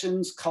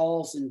discussions,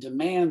 calls, and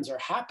demands are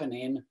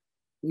happening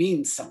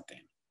means something,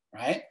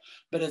 right?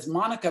 But as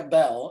Monica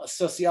Bell, a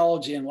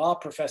sociology and law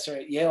professor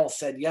at Yale,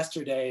 said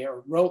yesterday,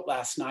 or wrote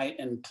last night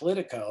in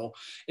Politico,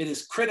 it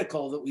is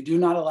critical that we do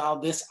not allow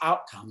this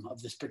outcome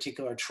of this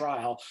particular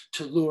trial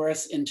to lure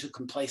us into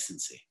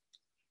complacency,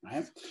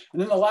 right?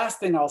 And then the last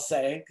thing I'll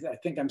say, because I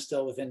think I'm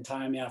still within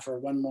time, for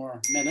one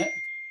more minute.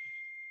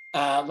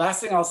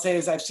 Last thing I'll say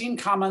is I've seen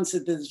comments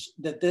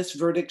that this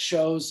verdict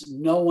shows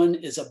no one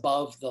is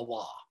above the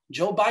law.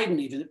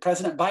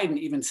 President Biden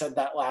even said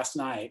that last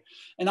night.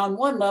 And on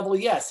one level,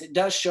 yes, it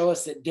does show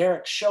us that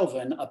Derek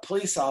Chauvin, a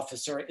police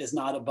officer, is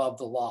not above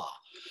the law.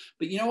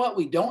 But you know what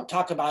we don't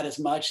talk about as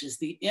much is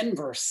the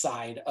inverse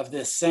side of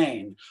this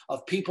saying,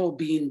 of people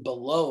being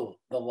below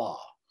the law.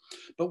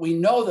 But we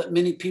know that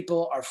many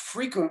people are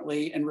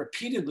frequently and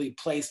repeatedly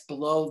placed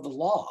below the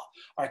law,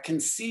 are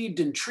conceived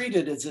and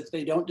treated as if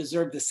they don't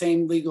deserve the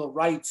same legal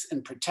rights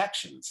and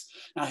protections.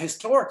 Now,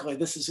 historically,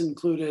 this has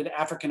included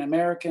African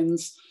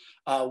Americans,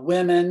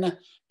 women,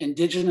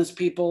 indigenous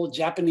people,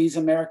 Japanese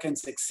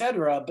Americans,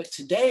 etc. But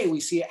today we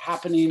see it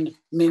happening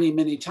many,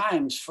 many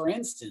times. For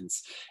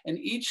instance, in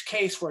each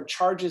case where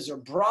charges are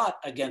brought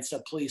against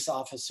a police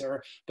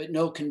officer, but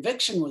no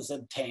conviction was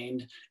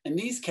obtained, in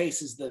these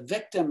cases, the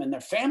victim and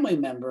their family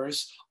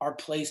members are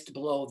placed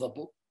below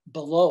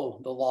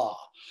the law.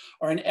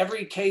 Or in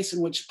every case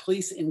in which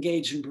police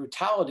engage in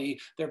brutality,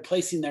 they're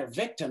placing their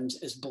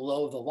victims as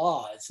below the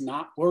law, as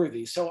not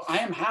worthy. So I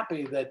am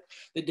happy that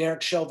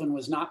Derek Chauvin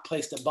was not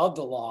placed above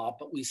the law,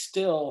 but we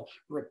still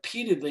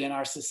repeatedly in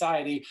our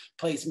society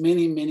place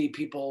many, many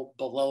people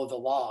below the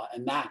law,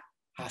 and that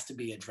has to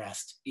be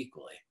addressed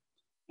equally.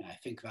 And I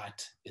think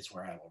that is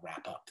where I will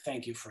wrap up.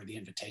 Thank you for the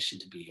invitation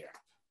to be here.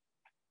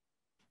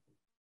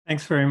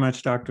 Thanks very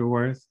much, Dr.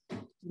 Werth.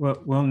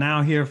 We'll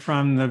now hear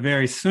from the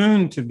very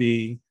soon to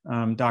be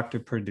Dr.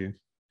 Perdue.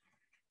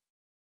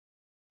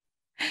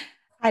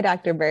 Hi,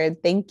 Dr.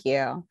 Byrd. Thank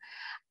you.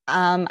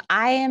 I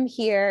am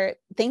here.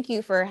 Thank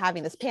you for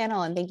having this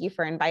panel, and thank you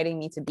for inviting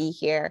me to be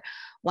here.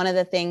 One of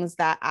the things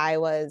that I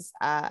was,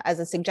 as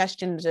a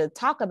suggestion to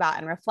talk about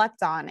and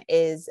reflect on,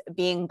 is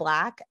being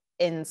Black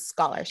in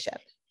scholarship.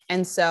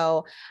 And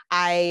so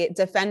I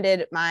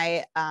defended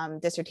my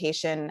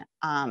dissertation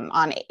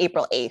on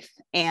April 8th,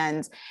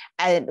 and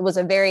it was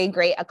a very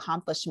great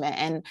accomplishment.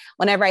 And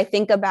whenever I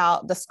think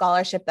about the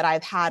scholarship that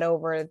I've had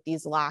over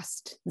these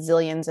last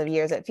zillions of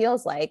years, it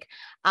feels like,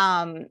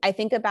 I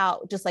think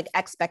about just like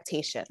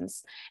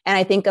expectations. And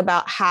I think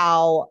about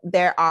how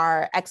there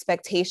are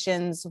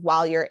expectations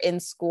while you're in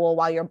school,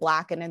 while you're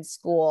Black and in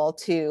school,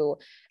 to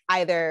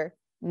either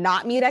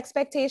not meet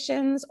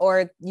expectations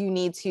or you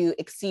need to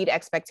exceed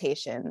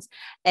expectations.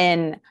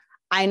 And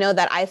I know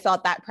that I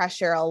felt that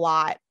pressure a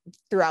lot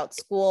throughout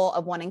school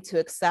of wanting to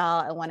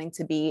excel and wanting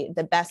to be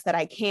the best that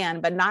I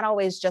can, but not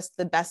always just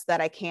the best that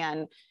I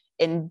can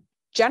in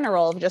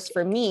general, just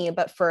for me,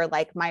 but for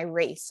like my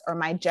race or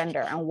my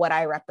gender and what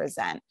I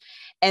represent.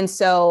 And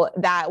so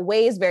that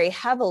weighed very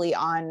heavily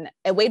on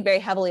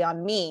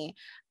me.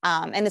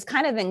 And it's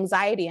kind of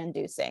anxiety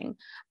inducing.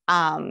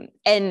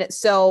 And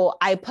so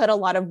I put a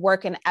lot of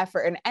work and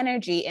effort and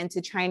energy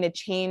into trying to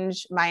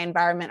change my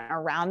environment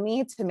around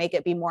me to make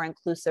it be more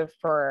inclusive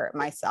for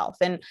myself.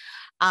 And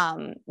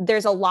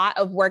there's a lot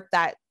of work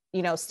that,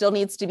 you know, still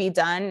needs to be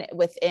done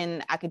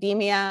within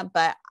academia,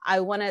 but I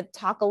want to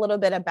talk a little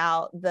bit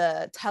about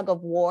the tug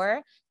of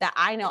war that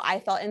I know I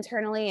felt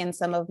internally and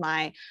some of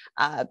my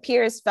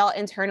peers felt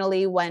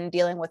internally when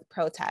dealing with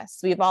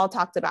protests. We've all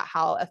talked about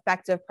how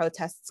effective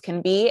protests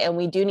can be, and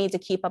we do need to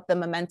keep up the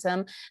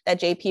momentum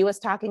that JP was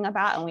talking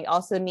about. And we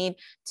also need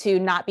to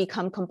not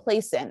become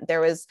complacent.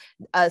 There was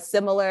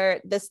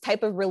this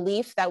type of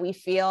relief that we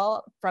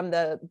feel from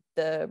the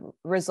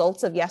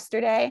results of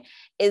yesterday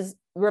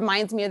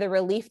reminds me of the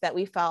relief that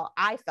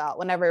I felt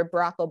whenever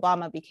Barack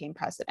Obama became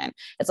president.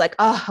 It's like,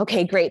 oh,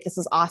 okay, great, this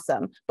is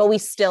awesome. But we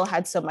still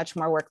had so much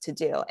more work to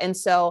do. And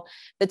so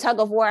the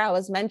tug of war I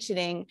was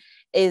mentioning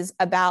is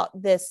about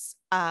this.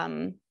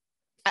 I'm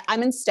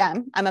in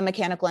STEM, I'm a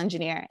mechanical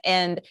engineer.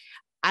 And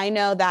I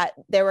know that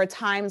there were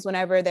times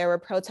whenever there were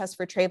protests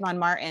for Trayvon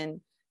Martin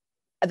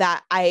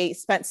that I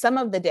spent some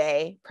of the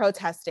day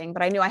protesting,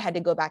 but I knew I had to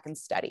go back and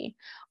study.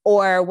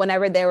 Or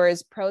whenever there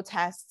was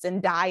protests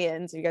and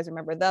die-ins, you guys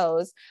remember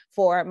those,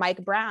 for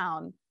Mike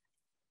Brown,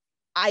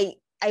 I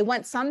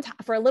went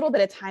for a little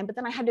bit of time, but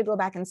then I had to go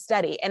back and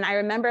study. And I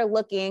remember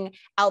looking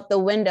out the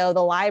window,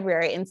 the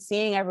library, and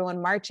seeing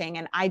everyone marching.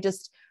 And I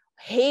just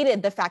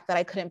hated the fact that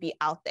I couldn't be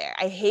out there.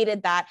 I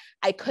hated that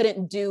I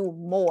couldn't do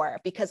more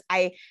because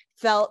I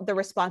felt the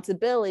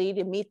responsibility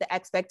to meet the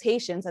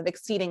expectations of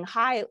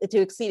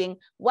exceeding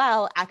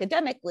well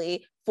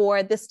academically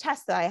for this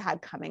test that I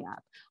had coming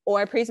up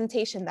or a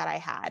presentation that I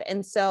had.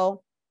 And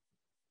so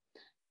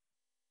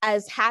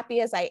as happy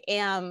as I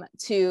am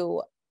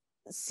to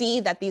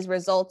see that these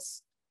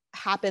results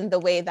happen the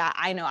way that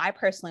I know I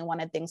personally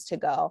wanted things to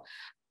go,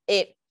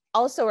 it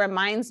also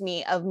reminds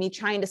me of me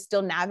trying to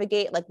still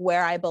navigate like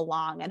where I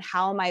belong and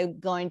how am I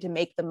going to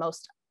make the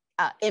most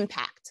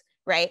impact,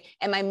 right?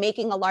 Am I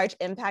making a large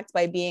impact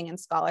by being in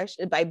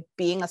scholarship, by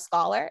being a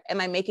scholar?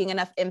 Am I making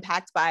enough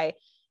impact by,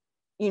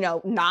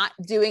 not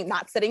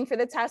sitting for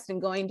the test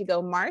and going to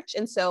go march?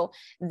 And so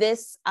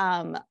this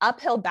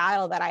uphill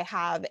battle that I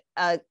have,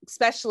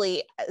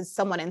 especially as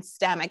someone in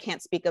STEM, I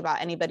can't speak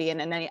about anybody in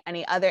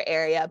any other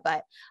area,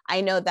 but I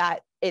know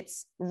that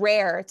it's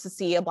rare to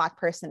see a Black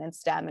person in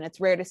STEM, and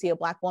it's rare to see a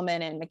Black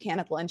woman in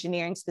mechanical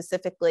engineering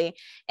specifically.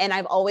 And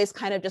I've always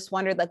kind of just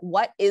wondered, like,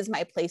 what is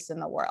my place in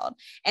the world?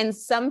 And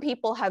some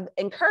people have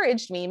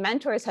encouraged me,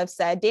 mentors have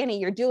said,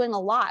 Dani, you're doing a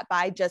lot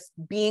by just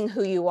being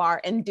who you are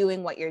and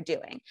doing what you're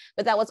doing.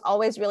 But that was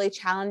always really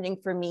challenging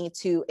for me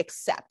to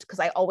accept because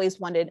I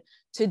always wanted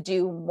to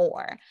do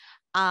more.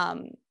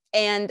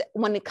 And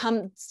when it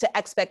comes to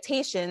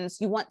expectations,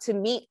 you want to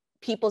meet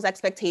people's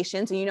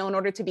expectations. And, in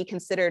order to be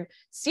considered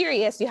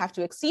serious, you have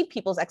to exceed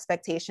people's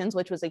expectations,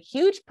 which was a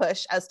huge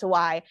push as to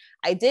why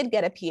I did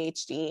get a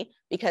PhD,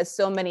 because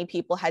so many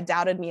people had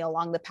doubted me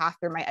along the path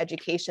through my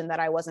education that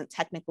I wasn't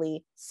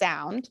technically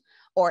sound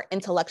or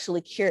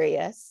intellectually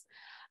curious.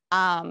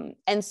 And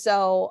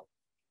so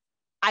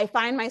I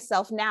find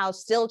myself now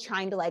still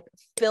trying to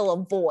fill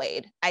a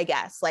void, I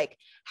guess. Like,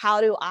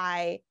 how do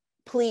I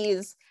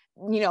please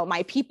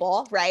my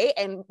people, right?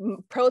 And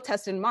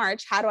protest and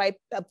march. How do I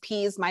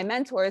appease my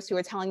mentors who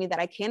are telling me that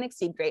I can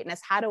exceed greatness?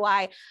 How do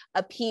I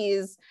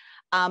appease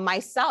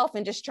myself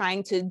and just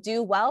trying to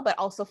do well, but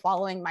also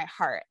following my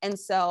heart? And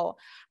so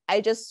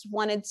I just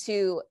wanted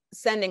to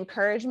send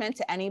encouragement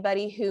to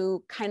anybody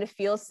who kind of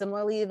feels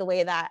similarly the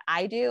way that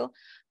I do,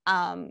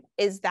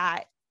 is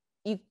that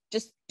you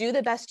just do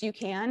the best you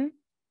can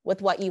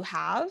with what you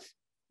have,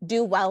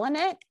 do well in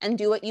it, and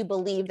do what you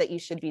believe that you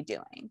should be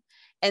doing.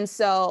 And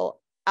so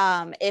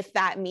if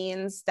that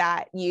means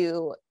that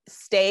you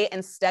stay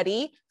and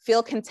study,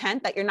 feel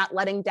content that you're not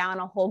letting down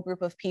a whole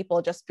group of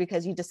people just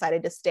because you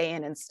decided to stay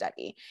in and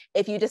study.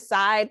 If you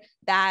decide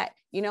that,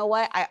 you know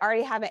what, I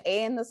already have an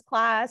A in this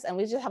class and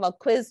we just have a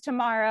quiz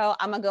tomorrow,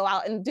 I'm gonna go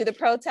out and do the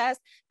protest,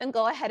 then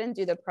go ahead and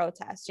do the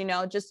protest.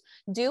 Just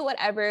do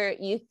whatever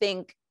you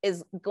think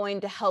is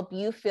going to help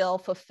you feel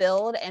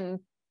fulfilled and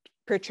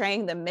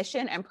portraying the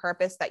mission and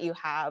purpose that you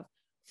have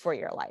for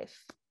your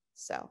life.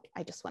 So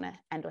I just want to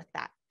end with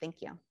that.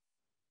 Thank you.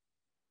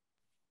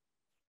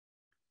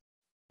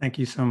 Thank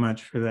you so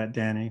much for that,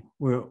 Dani.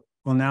 We'll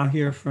now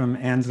hear from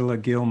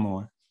Anzilla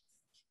Gilmore.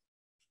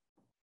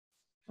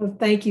 Well,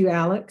 thank you,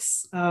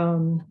 Alex.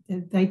 And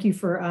thank you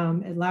for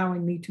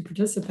allowing me to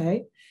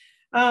participate.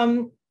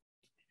 In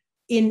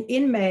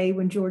May,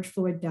 when George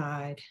Floyd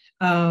died,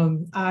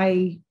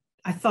 I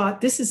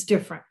thought this is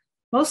different,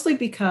 mostly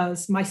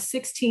because my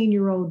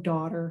 16-year-old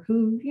daughter,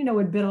 who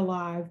had been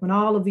alive when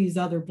all of these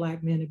other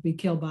Black men had been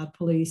killed by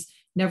police,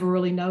 never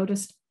really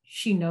noticed.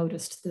 She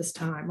noticed this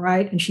time,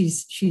 right? And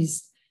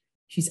she's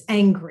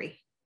angry,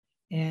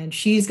 and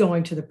she's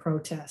going to the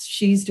protest.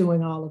 She's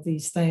doing all of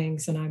these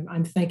things, and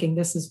I'm thinking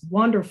this is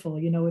wonderful.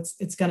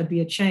 It's going to be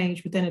a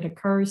change. But then it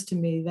occurs to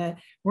me that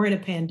we're in a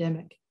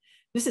pandemic.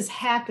 This is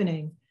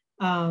happening.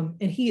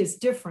 And he is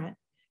different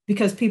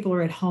because people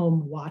are at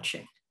home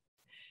watching.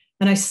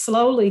 And I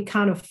slowly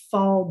kind of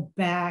fall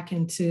back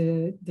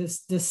into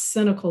this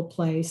cynical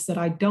place that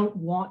I don't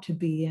want to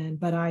be in,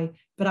 but I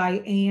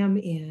am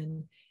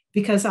in,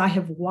 because I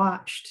have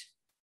watched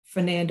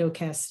Fernando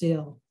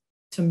Castile,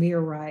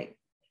 Tamir Wright,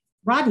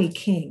 Rodney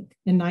King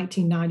in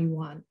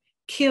 1991,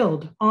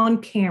 killed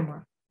on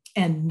camera,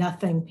 and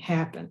nothing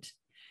happened.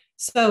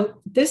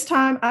 So this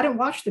time I didn't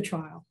watch the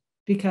trial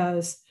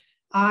because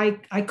I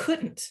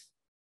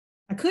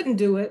couldn't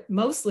do it,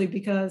 mostly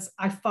because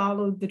I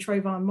followed the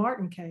Trayvon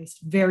Martin case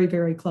very,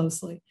 very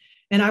closely.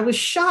 And I was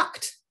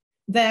shocked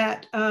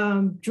that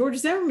George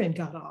Zimmerman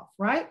got off,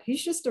 right?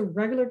 He's just a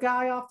regular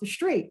guy off the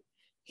street.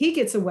 He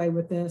gets away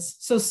with this.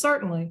 So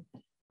certainly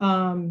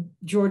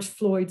George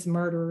Floyd's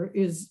murderer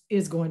is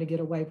going to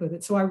get away with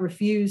it. So I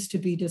refuse to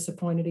be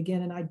disappointed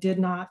again. And I did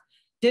not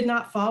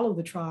follow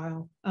the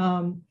trial.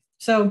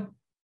 So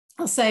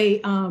I'll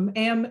say,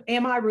 am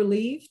I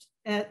relieved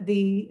at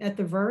the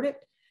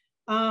verdict?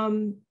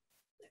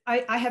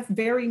 I have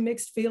very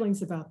mixed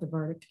feelings about the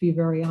verdict, to be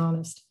very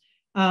honest.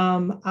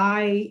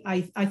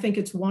 I think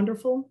it's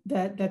wonderful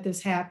that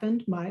this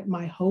happened.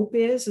 My hope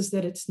is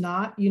that it's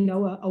not,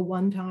 a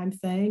one-time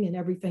thing and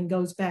everything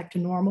goes back to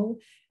normal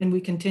and we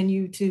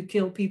continue to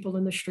kill people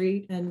in the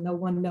street and no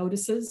one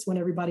notices when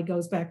everybody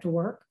goes back to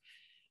work.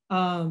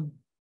 My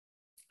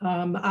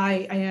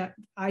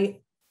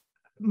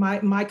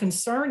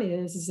concern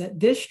is that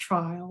this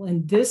trial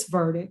and this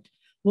verdict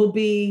will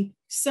be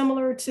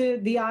similar to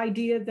the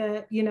idea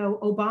that,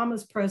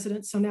 Obama's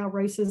president, so now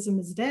racism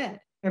is dead.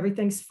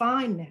 Everything's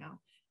fine now.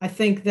 I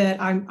think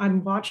that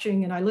I'm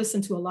watching and I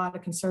listen to a lot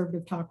of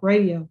conservative talk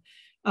radio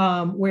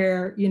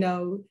where,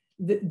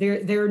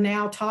 they're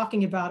now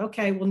talking about,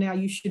 okay, well, now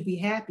you should be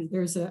happy.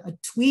 There's a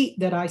tweet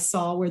that I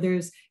saw where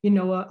there's,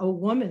 a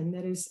woman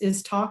that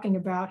is talking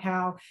about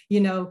how,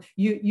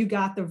 you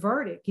got the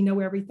verdict,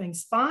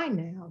 everything's fine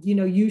now,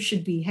 you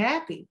should be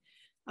happy.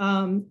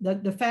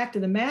 The fact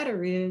of the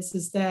matter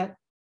is that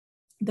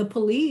the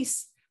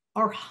police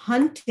are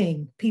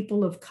hunting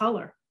people of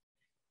color.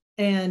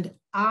 And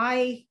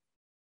I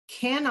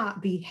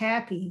cannot be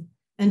happy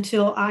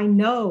until I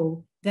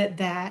know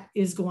that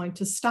is going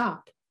to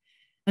stop.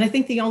 And I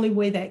think the only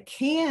way that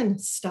can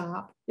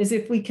stop is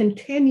if we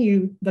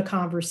continue the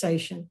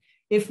conversation,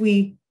 if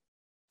we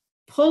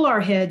pull our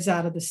heads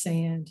out of the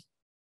sand,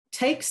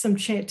 take some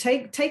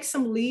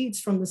leads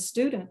from the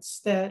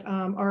students that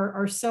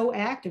are so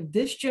active.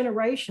 This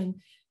generation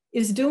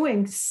is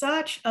doing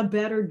such a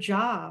better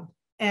job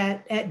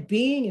at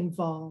being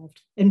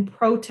involved in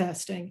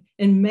protesting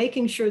and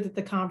making sure that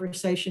the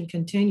conversation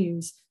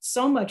continues,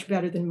 so much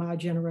better than my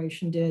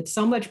generation did,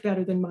 so much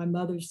better than my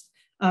mother's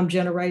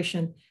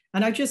generation.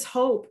 And I just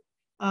hope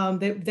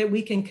that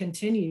we can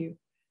continue.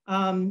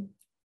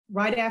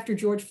 Right after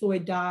George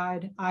Floyd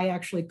died, I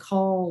actually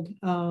called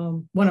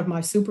one of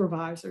my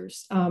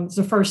supervisors. It's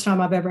the first time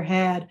I've ever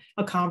had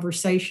a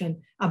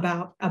conversation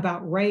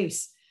about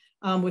race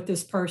with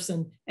this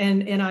person.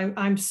 And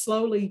I'm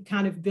slowly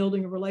kind of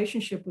building a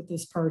relationship with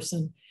this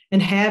person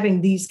and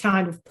having these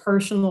kind of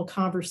personal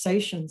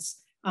conversations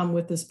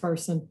with this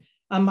person.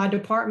 My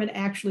department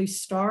actually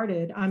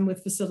started, I'm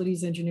with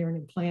Facilities Engineering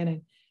and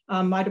Planning.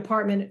 My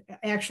department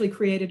actually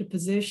created a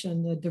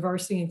position, the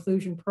Diversity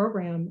Inclusion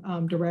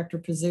Program Director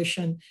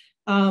position.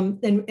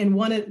 And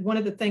one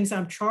of the things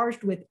I'm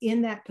charged with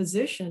in that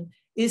position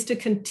is to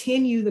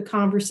continue the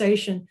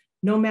conversation,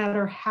 no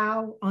matter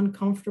how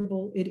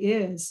uncomfortable it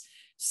is.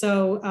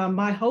 So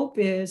my hope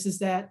is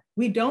that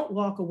we don't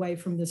walk away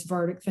from this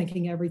verdict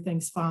thinking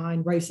everything's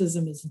fine,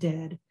 racism is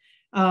dead,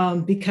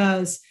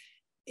 because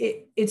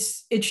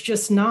it's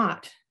just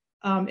not.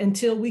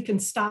 Until we can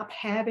stop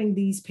having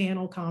these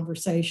panel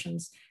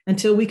conversations,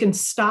 until we can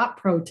stop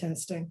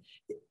protesting,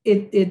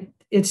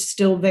 it's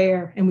still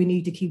there and we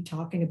need to keep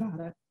talking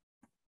about it.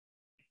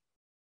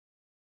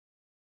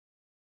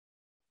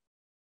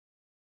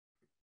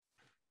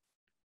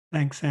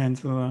 Thanks,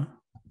 Anzilla.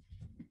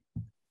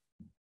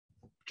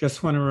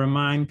 Just want to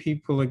remind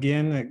people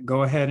again that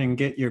go ahead and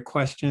get your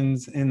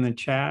questions in the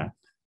chat.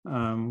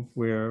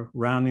 We're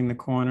rounding the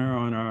corner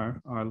on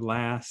our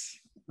last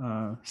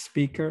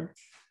speaker,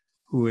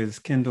 who is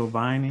Kendall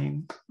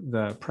Vining,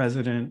 the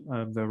president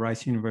of the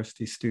Rice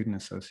University Student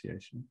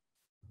Association.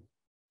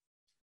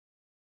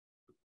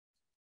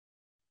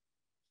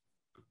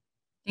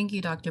 Thank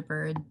you, Dr.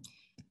 Byrd.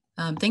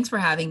 Thanks for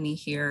having me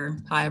here.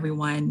 Hi,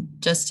 everyone.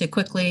 Just to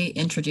quickly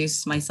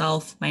introduce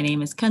myself, my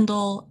name is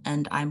Kendall,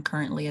 and I'm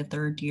currently a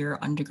third-year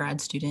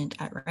undergrad student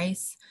at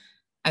Rice.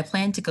 I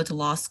plan to go to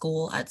law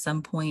school at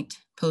some point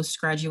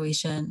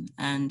post-graduation,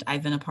 and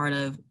I've been a part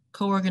of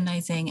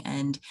co-organizing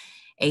and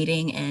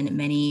aiding in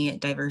many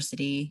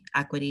diversity,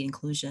 equity,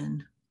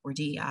 inclusion, or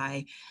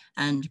DEI,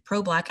 and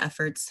pro-Black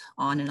efforts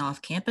on and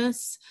off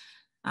campus,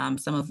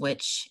 some of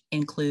which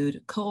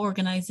include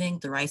co-organizing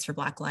the Rice for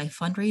Black Life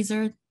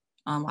fundraiser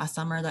last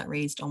summer that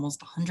raised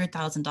almost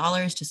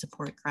 $100,000 to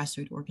support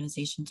grassroots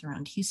organizations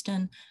around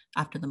Houston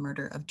after the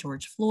murder of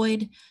George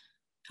Floyd,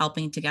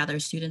 helping to gather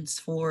students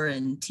for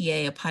and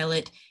TA a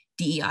pilot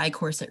DEI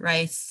course at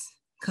Rice,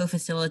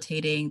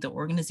 co-facilitating the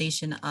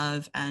organization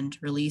of and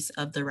release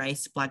of the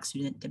Rice Black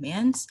Student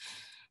Demands,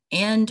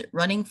 and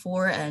running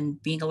for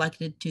and being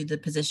elected to the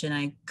position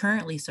I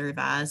currently serve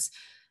as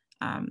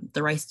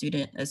the Rice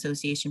Student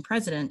Association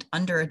president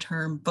under a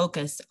term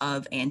focus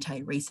of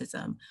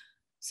anti-racism.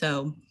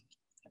 So,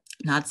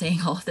 not saying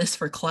all of this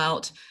for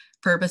clout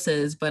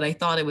purposes, but I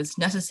thought it was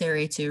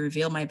necessary to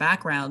reveal my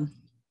background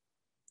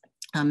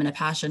and a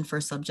passion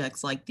for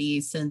subjects like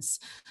these, since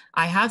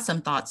I have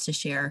some thoughts to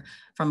share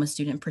from a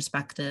student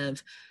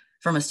perspective,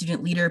 from a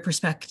student leader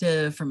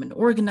perspective, from an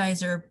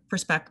organizer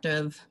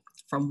perspective,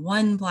 from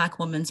one Black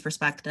woman's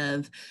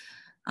perspective.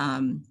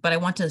 But I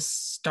want to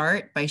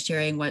start by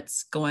sharing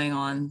what's going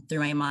on through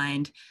my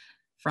mind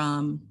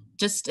from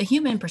just a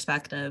human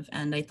perspective.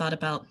 And I thought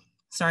about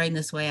starting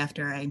this way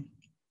after I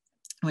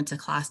went to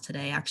class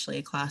today, actually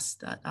a class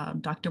that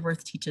Dr.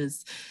 Werth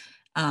teaches,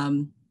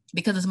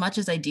 because as much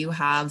as I do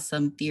have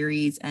some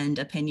theories and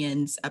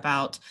opinions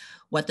about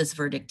what this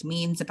verdict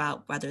means,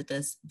 about whether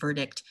this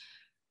verdict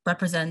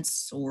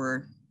represents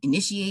or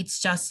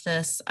initiates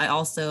justice, I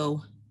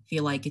also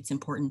feel like it's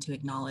important to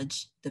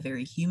acknowledge the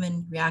very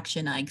human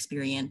reaction I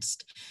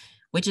experienced,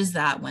 which is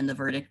that when the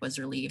verdict was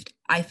relieved,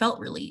 I felt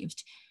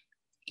relieved.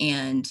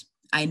 And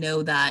I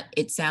know that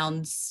it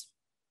sounds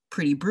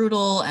pretty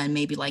brutal and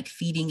maybe like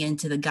feeding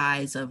into the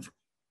guise of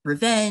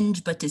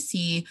revenge, but to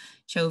see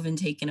Chauvin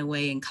taken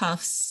away in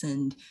cuffs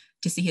and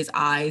to see his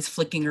eyes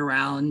flicking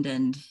around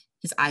and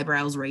his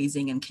eyebrows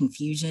raising in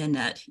confusion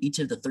at each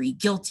of the three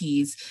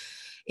guilties,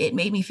 it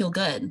made me feel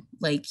good,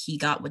 like he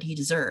got what he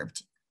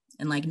deserved.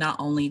 And like not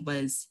only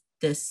was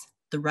this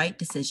the right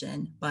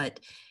decision,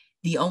 but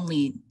the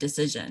only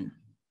decision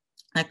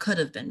that could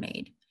have been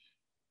made.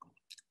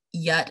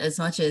 Yet, as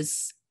much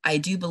as I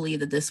do believe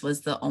that this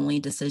was the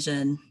only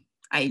decision,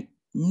 I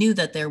knew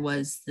that there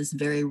was this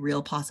very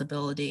real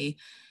possibility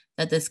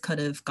that this could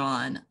have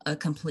gone a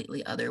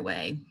completely other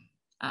way.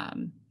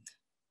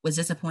 Was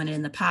disappointed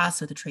in the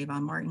past with the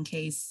Trayvon Martin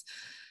case.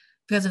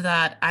 Because of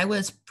that, I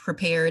was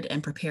prepared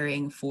and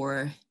preparing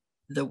for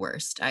the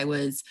worst. I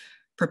was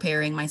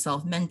preparing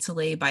myself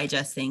mentally by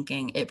just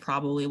thinking it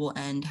probably will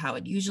end how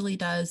it usually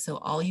does. So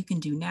all you can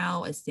do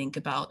now is think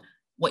about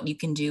what you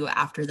can do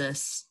after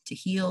this to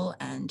heal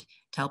and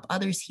to help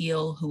others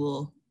heal who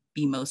will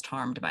be most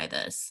harmed by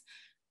this.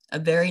 A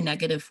very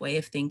negative way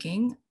of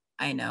thinking,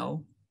 I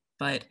know,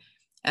 but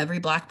every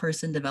Black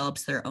person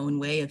develops their own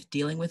way of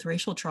dealing with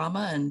racial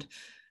trauma. And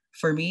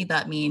for me,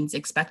 that means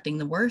expecting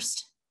the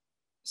worst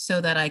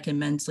so that I can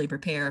mentally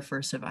prepare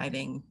for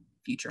surviving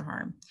future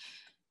harm.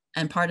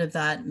 And part of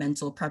that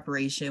mental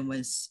preparation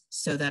was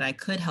so that I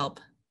could help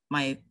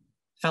my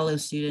fellow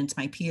students,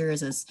 my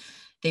peers, as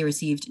they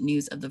received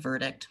news of the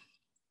verdict.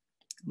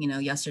 You know,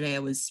 yesterday I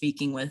was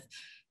speaking with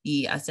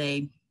the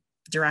SA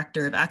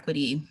Director of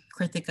Equity,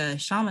 Krithika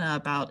Shamana,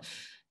 about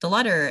the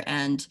letter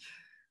and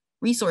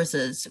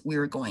resources we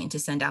were going to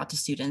send out to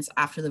students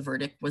after the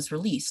verdict was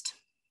released,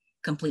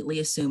 completely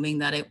assuming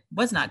that it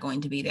was not going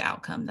to be the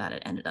outcome that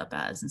it ended up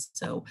as. And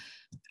so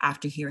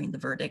after hearing the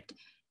verdict,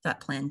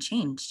 that plan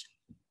changed.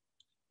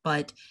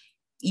 But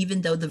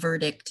even though the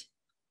verdict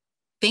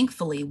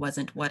thankfully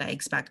wasn't what I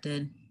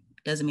expected,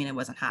 doesn't mean I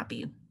wasn't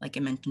happy. Like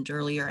I mentioned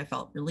earlier, I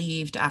felt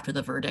relieved after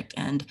the verdict,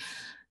 and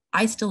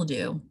I still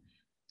do.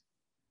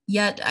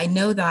 Yet I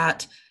know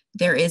that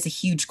there is a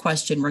huge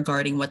question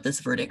regarding what this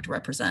verdict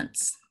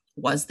represents.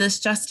 Was this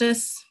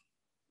justice?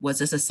 Was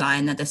this a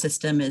sign that the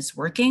system is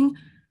working?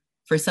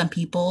 For some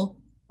people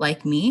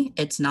like me,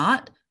 it's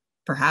not.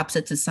 Perhaps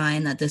it's a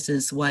sign that this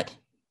is what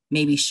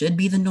maybe should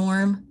be the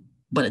norm,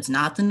 but it's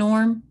not the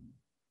norm.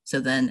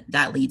 So then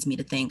that leads me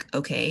to think,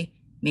 okay,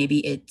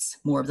 maybe it's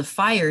more of the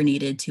fire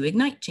needed to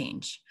ignite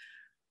change.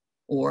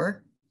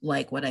 Or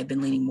like what I've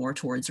been leaning more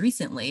towards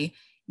recently,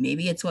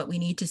 maybe it's what we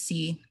need to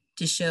see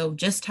to show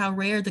just how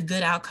rare the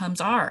good outcomes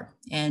are,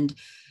 and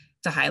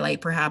to highlight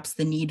perhaps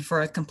the need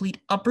for a complete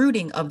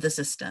uprooting of the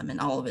system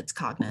and all of its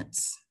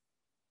cognates.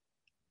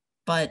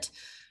 But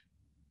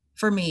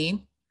for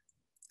me,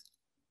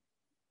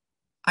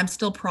 I'm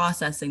still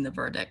processing the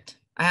verdict.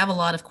 I have a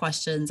lot of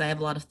questions, I have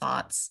a lot of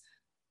thoughts,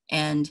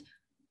 and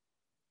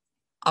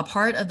a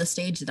part of the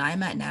stage that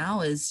I'm at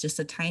now is just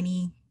a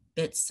tiny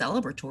bit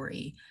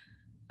celebratory.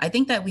 I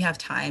think that we have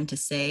time to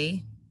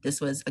say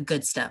this was a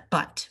good step,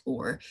 but,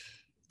 or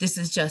this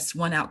is just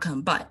one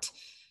outcome, but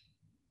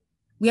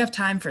we have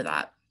time for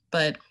that,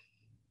 but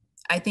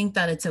I think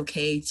that it's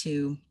okay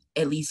to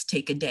at least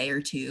take a day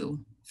or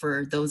two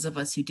for those of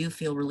us who do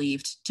feel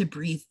relieved to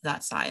breathe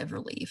that sigh of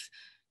relief.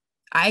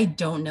 I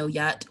don't know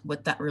yet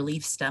what that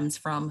relief stems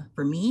from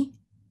for me,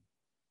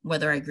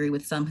 whether I agree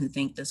with some who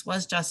think this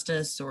was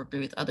justice or agree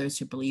with others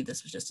who believe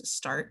this was just a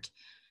start.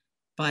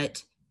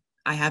 But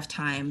I have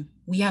time,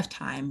 we have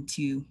time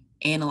to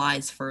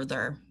analyze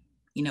further.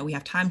 You know, we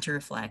have time to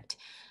reflect.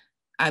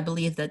 I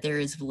believe that there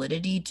is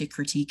validity to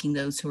critiquing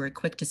those who are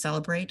quick to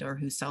celebrate or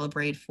who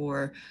celebrate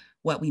for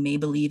what we may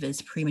believe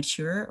is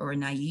premature or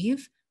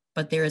naive,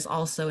 but there is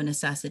also a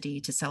necessity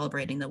to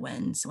celebrating the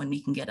wins when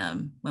we can get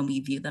them, when we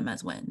view them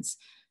as wins.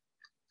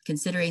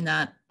 Considering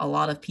that a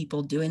lot of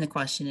people doing the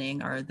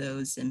questioning are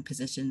those in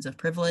positions of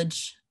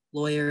privilege,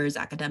 lawyers,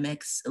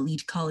 academics,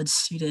 elite college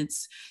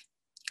students,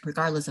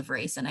 regardless of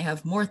race. And I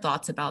have more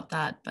thoughts about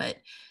that, but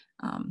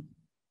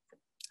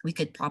we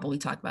could probably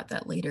talk about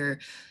that later.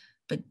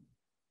 But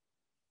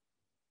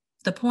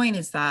the point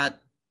is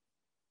that,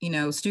 you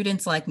know,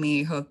 students like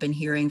me who have been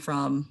hearing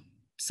from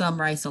some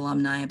Rice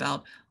alumni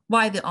about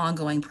why the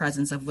ongoing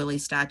presence of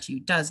Willie's statue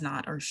does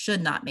not or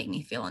should not make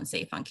me feel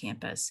unsafe on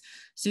campus.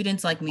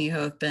 Students like me who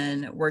have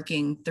been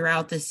working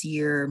throughout this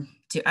year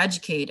to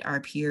educate our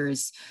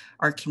peers,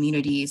 our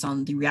communities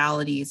on the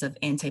realities of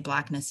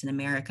anti-Blackness in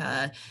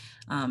America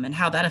and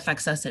how that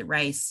affects us at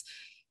Rice.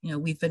 You know,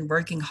 we've been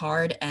working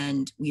hard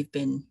and we've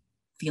been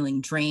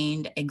feeling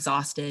drained,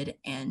 exhausted,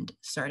 and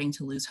starting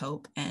to lose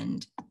hope.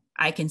 And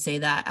I can say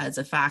that as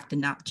a fact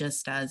and not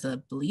just as a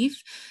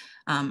belief,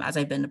 as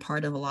I've been a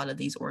part of a lot of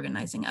these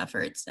organizing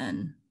efforts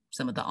and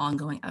some of the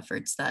ongoing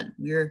efforts that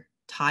we're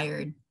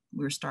tired,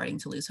 we're starting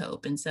to lose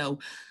hope. And so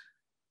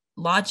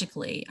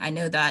logically, I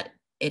know that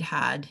it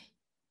had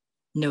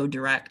no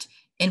direct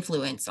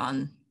influence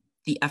on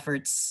the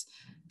efforts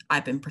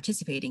I've been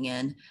participating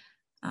in.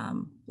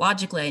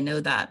 Logically, I know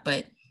that,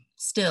 but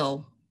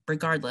still,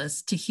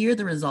 regardless, to hear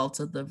the results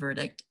of the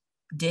verdict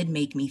did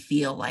make me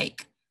feel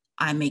like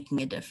I'm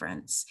making a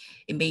difference.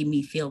 It made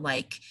me feel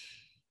like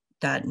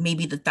that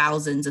maybe the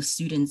thousands of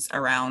students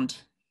around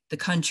the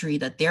country,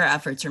 that their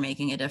efforts are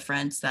making a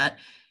difference, that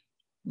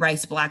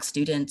Rice Black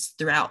students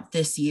throughout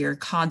this year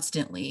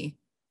constantly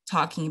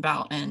talking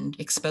about and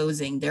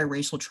exposing their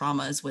racial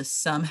traumas was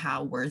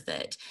somehow worth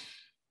it.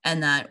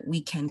 And that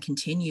we can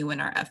continue in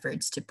our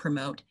efforts to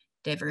promote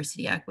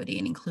diversity, equity,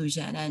 and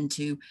inclusion, and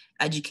to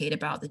educate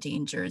about the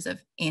dangers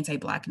of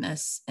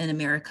anti-Blackness in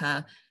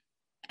America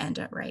and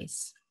at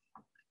Rice.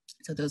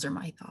 So those are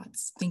my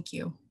thoughts. Thank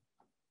you.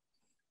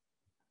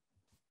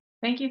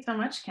 Thank you so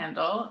much,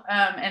 Kendall.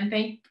 And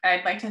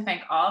I'd like to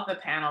thank all of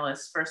the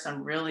panelists for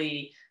some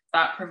really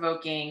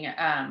thought-provoking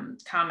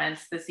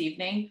comments this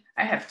evening.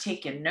 I have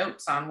taken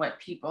notes on what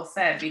people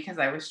said because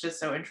I was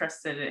just so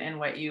interested in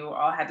what you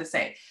all had to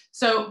say.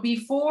 So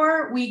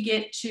before we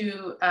get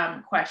to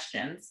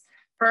questions,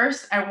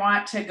 first, I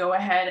want to go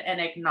ahead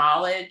and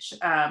acknowledge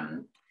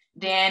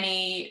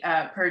Dani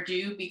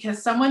Perdue,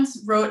 because someone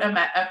wrote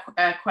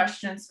a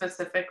question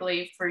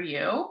specifically for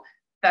you.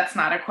 That's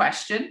not a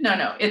question.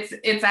 No,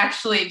 it's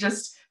actually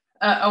just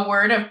a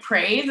word of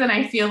praise. And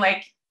I feel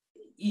like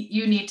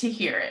you need to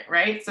hear it,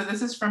 right? So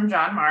this is from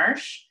John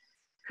Marsh,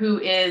 who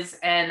is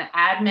an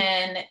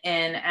admin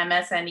in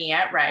MSNE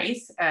at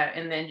Rice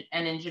in an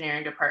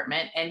engineering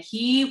department. And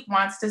he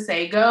wants to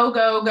say, go,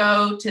 go,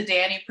 go to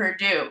Dani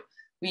Perdue.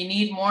 We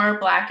need more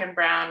Black and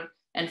brown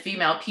and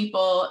female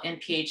people in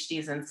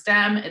PhDs in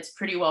STEM. It's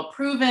pretty well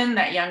proven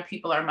that young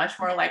people are much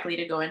more likely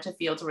to go into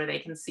fields where they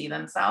can see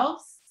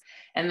themselves.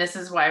 And this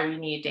is why we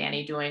need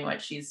Dani doing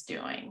what she's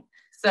doing.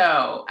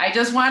 So I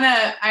just want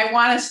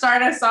to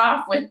start us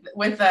off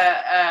with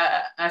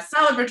a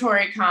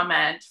celebratory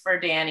comment for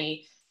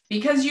Dani,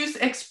 because you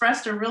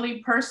expressed a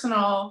really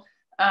personal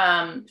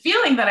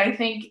feeling that I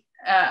think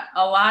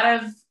a lot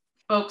of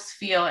folks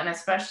feel, and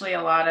especially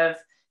a lot of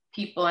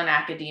people in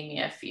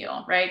academia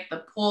feel, right?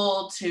 The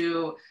pull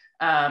to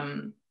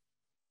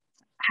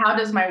how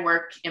does my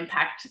work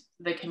impact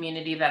the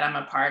community that I'm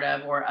a part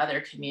of, or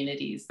other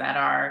communities that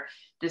are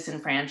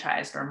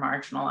disenfranchised or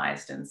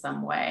marginalized in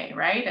some way,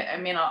 right? I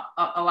mean,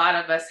 a lot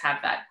of us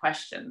have that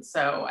question.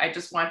 So I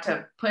just want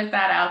to put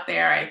that out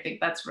there. I think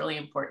that's really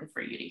important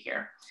for you to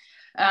hear.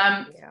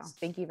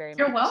 Thank you very much.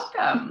 You're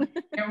welcome.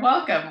 You're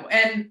welcome.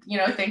 And, you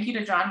know, thank you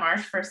to John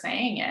Marsh for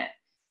saying it.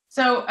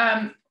 So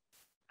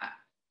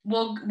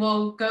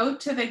we'll go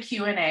to the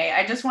Q&A.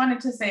 I just wanted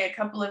to say a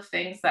couple of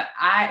things that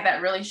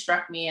really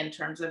struck me in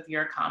terms of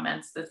your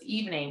comments this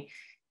evening.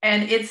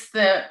 And it's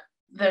the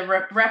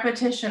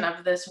repetition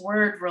of this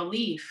word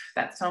relief,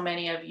 that so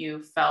many of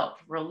you felt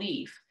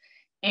relief.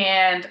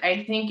 And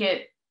I think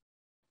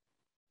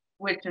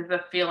which is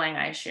a feeling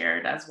I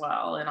shared as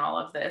well in all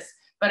of this,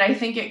 but I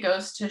think it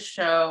goes to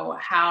show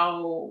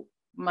how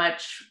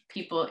much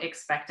people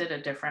expected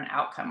a different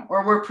outcome,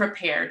 or were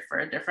prepared for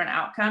a different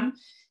outcome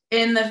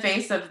in the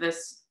face of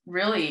this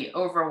really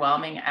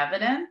overwhelming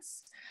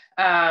evidence.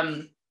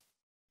 And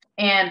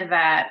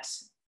that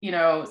you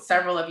know,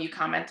 several of you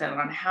commented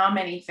on how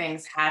many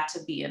things had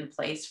to be in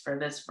place for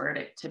this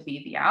verdict to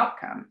be the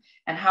outcome.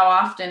 And how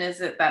often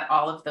is it that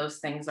all of those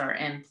things are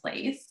in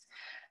place?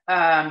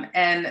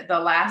 And the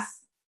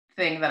last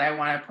thing that I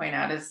want to point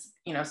out is,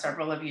 you know,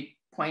 several of you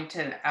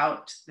pointed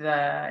out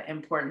the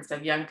importance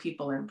of young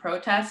people in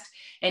protest,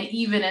 and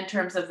even in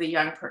terms of the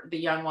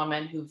young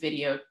woman who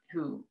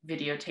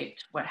videotaped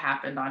what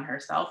happened on her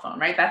cell phone,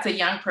 right? That's a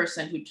young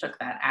person who took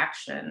that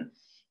action.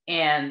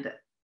 And,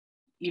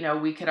 you know,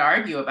 we could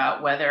argue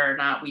about whether or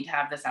not we'd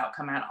have this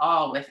outcome at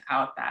all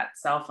without that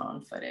cell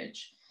phone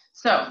footage.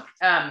 So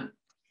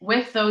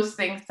with those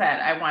things said,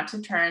 I want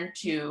to turn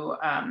to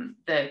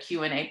the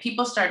Q&A.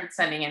 People started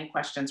sending in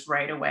questions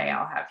right away,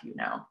 I'll have you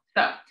know.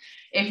 So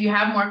if you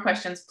have more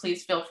questions,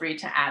 please feel free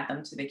to add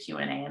them to the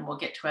Q&A, and we'll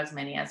get to as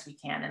many as we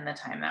can in the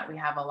time that we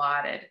have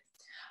allotted.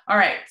 All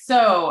right,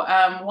 so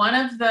one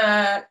of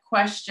the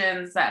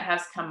questions that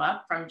has come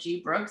up from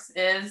G. Brooks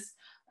is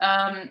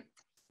that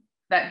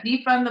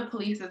defund the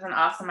police is an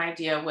awesome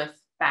idea with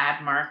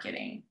bad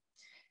marketing.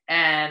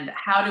 And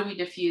how do we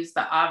diffuse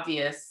the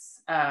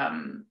obvious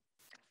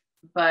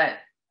but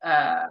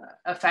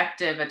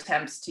effective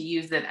attempts to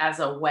use it as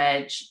a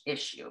wedge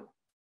issue,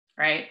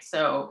 right?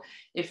 So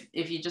if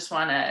you just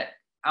want to,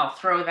 I'll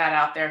throw that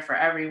out there for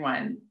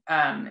everyone.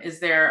 Is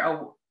there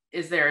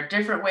a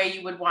different way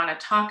you would want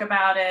to talk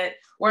about it?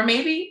 Or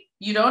maybe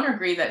you don't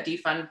agree that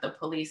defund the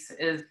police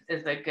is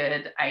a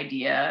good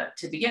idea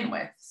to begin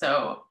with.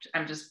 So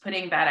I'm just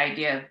putting that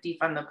idea of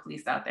defund the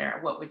police out there.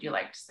 What would you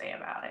like to say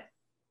about it?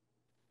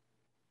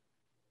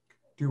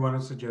 Do you want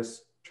us to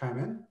just chime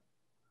in?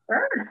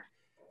 Sure.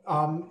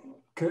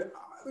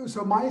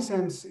 So my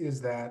sense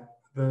is that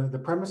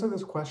the premise of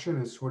this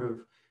question is sort of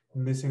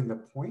missing the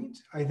point.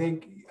 I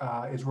think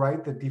it's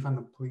right that defund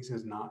the police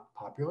is not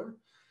popular.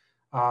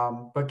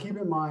 But keep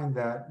in mind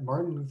that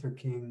Martin Luther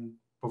King,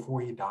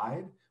 before he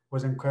died,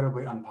 was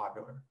incredibly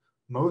unpopular.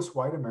 Most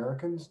white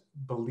Americans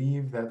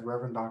believe that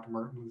Reverend Dr.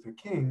 Martin Luther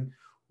King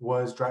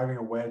was driving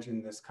a wedge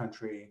in this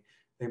country.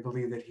 They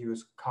believe that he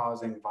was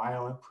causing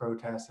violent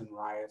protests and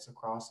riots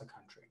across the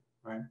country,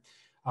 right?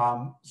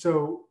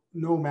 So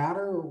no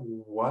matter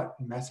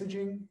what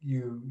messaging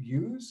you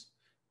use,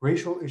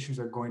 racial issues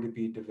are going to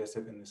be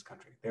divisive in this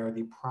country. They are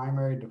the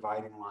primary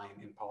dividing line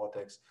in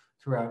politics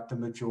throughout the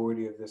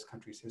majority of this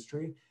country's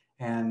history.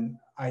 And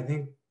I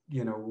think,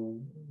 you know,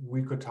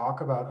 we could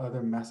talk about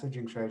other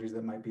messaging strategies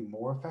that might be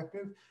more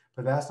effective,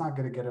 but that's not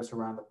going to get us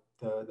around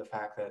the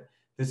fact that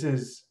this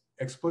is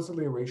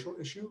explicitly a racial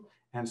issue.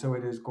 And so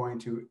it is going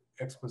to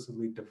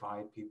explicitly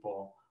divide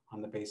people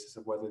on the basis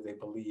of whether they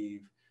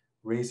believe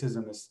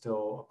racism is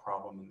still a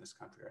problem in this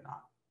country or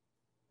not.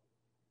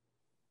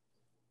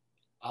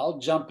 I'll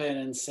jump in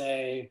and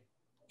say,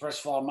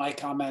 first of all, my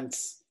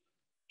comments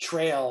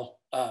trail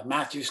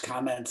Matthew's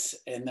comments,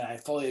 and I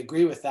fully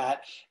agree with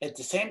that. At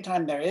the same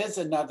time, there is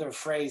another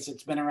phrase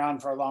that's been around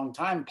for a long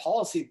time.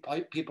 Policy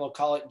people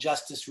call it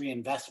justice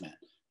reinvestment.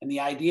 And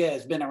the idea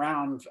has been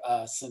around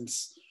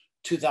since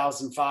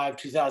 2005,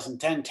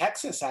 2010.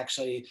 Texas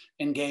actually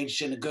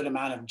engaged in a good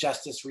amount of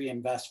justice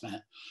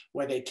reinvestment,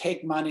 where they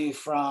take money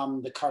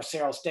from the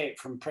carceral state,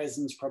 from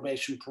prisons,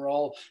 probation,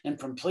 parole, and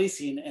from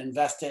policing, and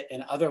invest it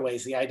in other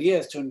ways. The idea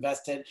is to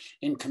invest it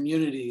in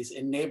communities,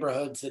 in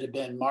neighborhoods that have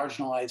been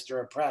marginalized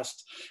or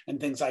oppressed, and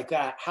things like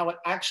that. How it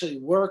actually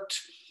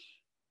worked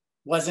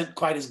wasn't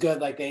quite as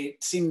good. Like, they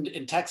seemed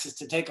in Texas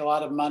to take a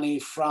lot of money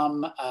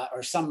from,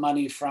 or some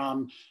money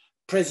from,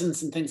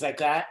 prisons and things like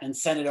that, and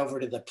send it over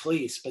to the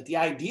police. But the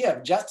idea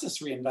of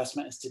justice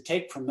reinvestment is to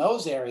take from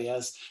those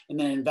areas and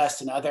then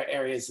invest in other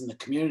areas in the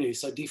community.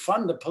 So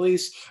defund the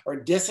police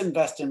or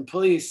disinvest in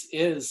police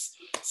is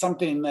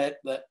something that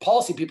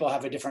policy people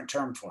have a different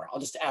term for. I'll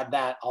just add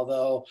that,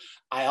 although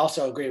I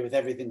also agree with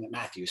everything that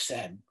Matthew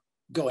said,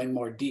 going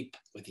more deep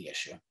with the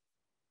issue.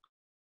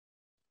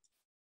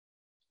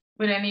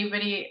 Would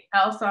anybody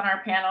else on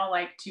our panel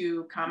like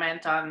to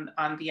comment on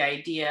the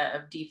idea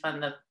of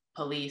defund the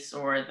police,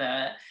 or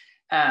the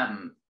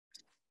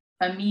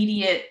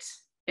immediate,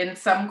 in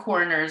some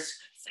corners,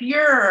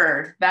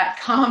 furor that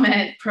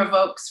comment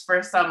provokes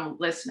for some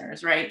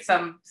listeners, right?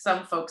 Some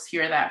folks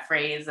hear that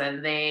phrase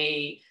and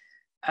they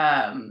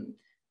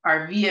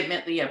are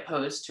vehemently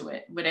opposed to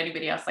it. Would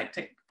anybody else like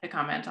to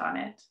comment on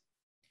it?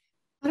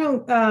 I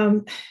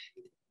don't.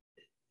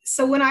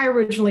 So when I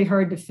originally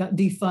heard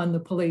defund the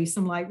police,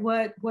 I'm like,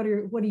 what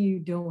are you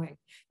doing?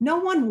 No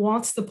one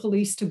wants the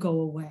police to go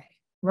away,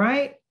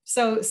 right?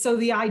 So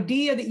the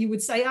idea that you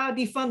would say,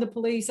 defund the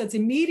police, that's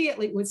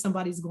immediately what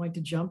somebody's going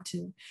to jump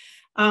to.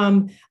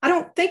 I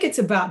don't think it's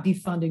about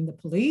defunding the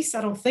police.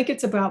 I don't think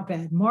it's about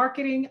bad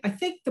marketing. I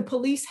think the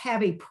police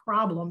have a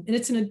problem, and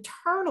it's an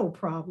internal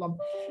problem.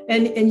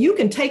 And you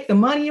can take the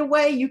money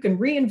away, you can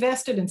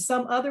reinvest it in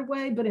some other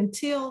way, but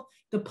until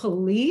the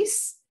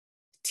police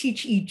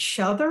teach each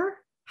other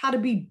how to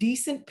be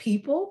decent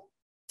people,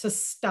 to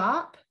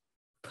stop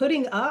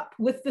putting up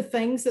with the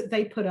things that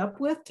they put up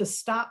with, to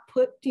stop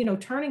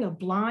turning a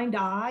blind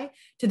eye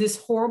to this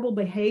horrible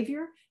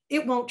behavior,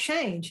 it won't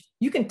change.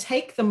 You can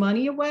take the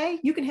money away.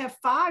 You can have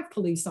 5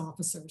 police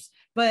officers,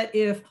 but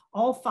if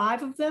all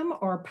 5 of them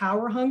are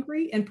power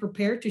hungry and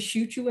prepared to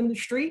shoot you in the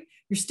street,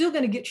 you're still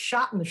going to get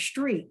shot in the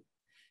street.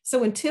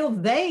 So until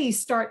they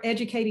start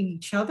educating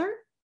each other,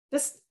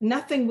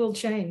 nothing will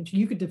change.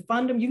 You could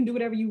defund them, you can do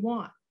whatever you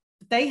want.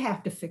 But they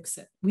have to fix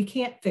it. We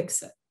can't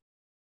fix it.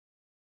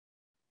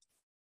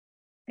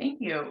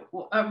 Thank you.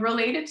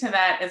 Related to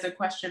that is a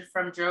question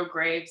from Joe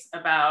Graves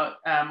about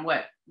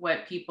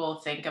what people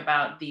think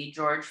about the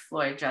George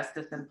Floyd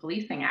Justice and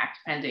Policing Act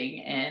pending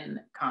in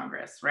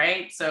Congress,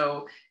 right?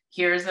 So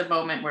here's a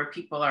moment where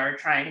people are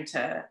trying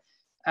to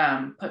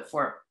put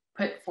forth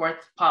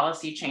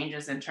policy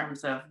changes in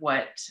terms of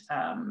what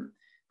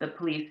the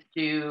police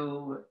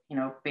do,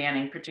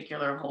 banning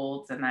particular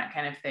holds and that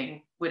kind of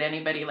thing. Would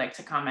anybody like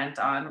to comment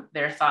on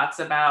their thoughts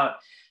about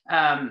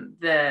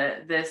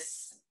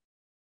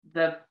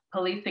the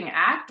Policing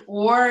Act,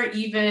 or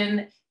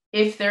even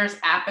if there's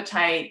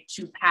appetite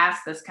to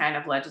pass this kind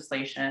of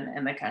legislation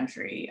in the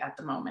country at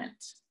the moment?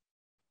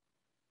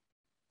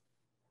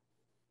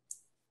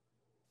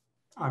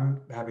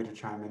 I'm happy to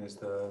chime in as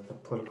the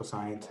political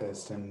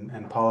scientist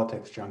and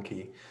politics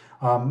junkie.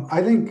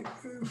 I think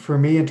for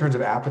me, in terms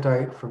of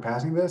appetite for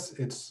passing this,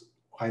 it's,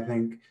 I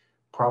think,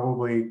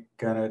 probably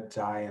gonna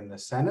die in the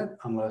Senate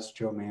unless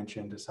Joe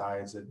Manchin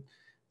decides that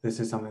this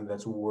is something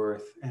that's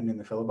worth ending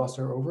the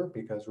filibuster over,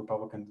 because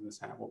Republicans in the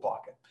Senate will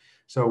block it.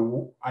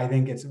 So I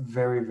think it's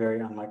very,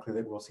 very unlikely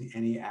that we'll see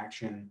any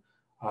action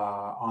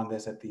on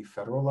this at the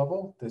federal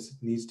level. This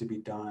needs to be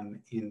done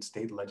in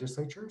state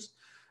legislatures.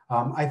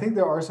 I think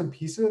there are some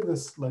pieces of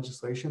this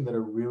legislation that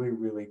are really,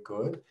 really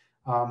good.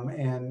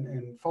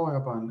 And following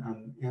up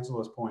on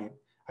Anzilla's point,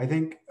 I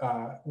think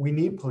we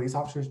need police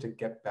officers to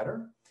get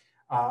better.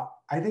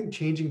 I think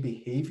changing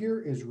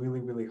behavior is really,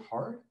 really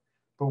hard,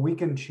 but we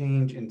can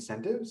change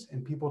incentives,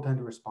 and people tend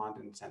to respond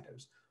to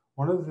incentives.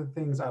 One of the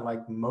things I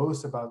like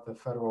most about the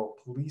federal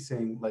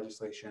policing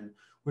legislation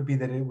would be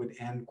that it would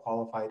end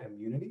qualified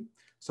immunity.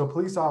 So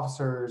police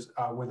officers,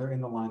 when they're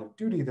in the line of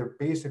duty, they're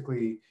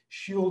basically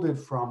shielded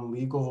from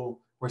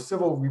legal or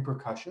civil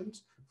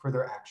repercussions for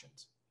their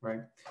actions,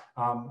 right?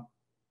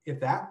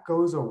 If that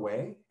goes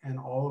away and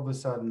all of a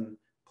sudden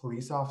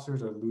police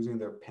officers are losing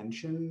their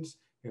pensions,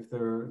 if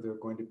they're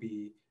going to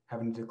be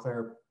having to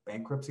declare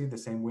bankruptcy the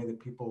same way that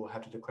people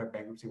have to declare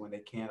bankruptcy when they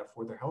can't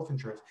afford their health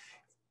insurance,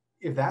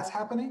 if that's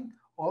happening,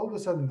 all of a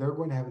sudden they're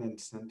going to have an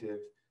incentive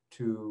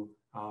to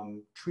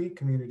treat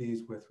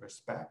communities with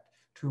respect,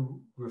 to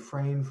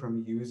refrain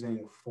from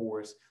using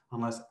force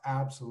unless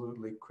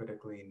absolutely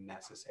critically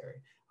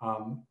necessary.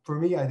 For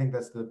me, I think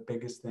that's the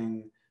biggest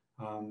thing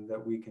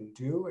that we can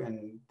do,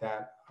 and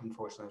that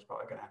unfortunately is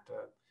probably going to have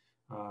to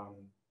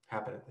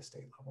happen at the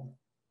state level.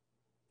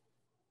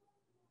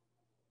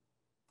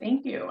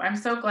 Thank you. I'm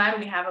so glad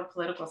we have a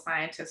political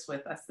scientist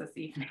with us this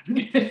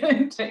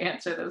evening to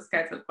answer those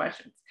kinds of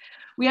questions.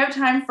 We have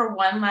time for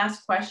one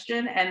last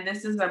question, and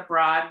this is a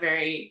broad,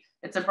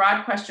 it's a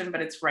broad question,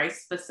 but it's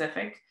Rice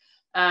specific.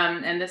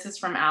 And this is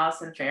from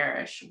Allison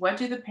Farish. What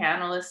do the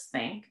panelists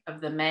think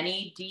of the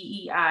many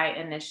DEI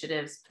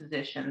initiatives,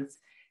 positions,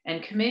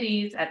 and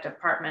committees at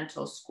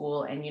departmental,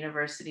 school, and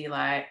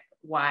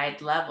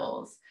university-wide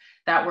levels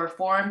that were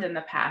formed in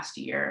the past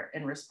year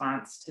in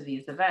response to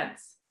these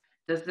events?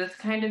 Does this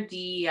kind of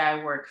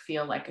DEI work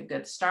feel like a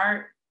good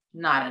start,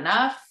 not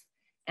enough,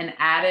 an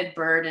added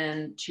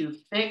burden to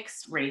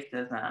fix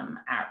racism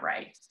at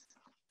Rice?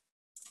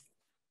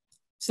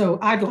 So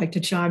I'd like to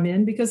chime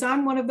in because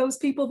I'm one of those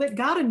people that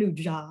got a new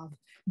job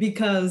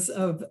because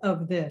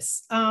of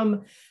this.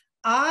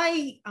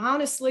 I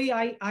honestly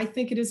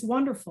think it is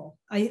wonderful.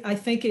 I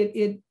think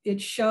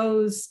it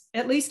shows,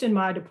 at least in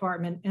my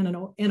department,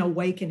 an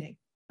awakening.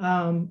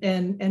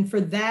 And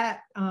for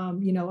that,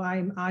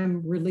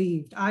 I'm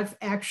relieved. I've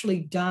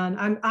actually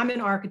done, I'm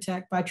an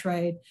architect by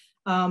trade.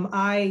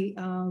 I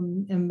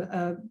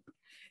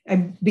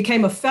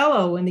became a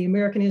fellow in the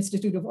American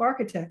Institute of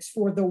Architects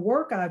for the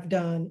work I've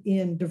done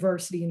in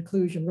diversity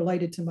inclusion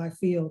related to my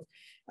field.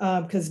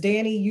 Because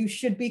Dani, you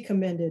should be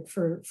commended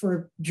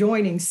for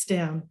joining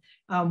STEM.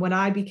 When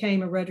I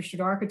became a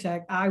registered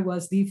architect, I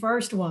was the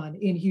first one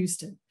in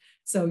Houston.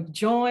 So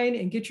join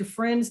and get your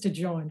friends to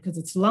join because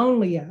it's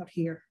lonely out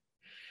here.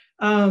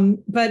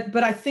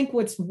 But I think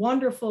what's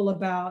wonderful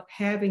about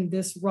having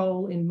this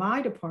role in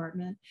my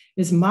department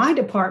is my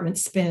department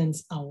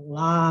spends a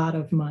lot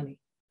of money.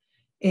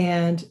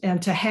 And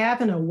to have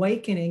an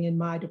awakening in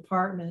my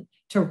department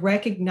to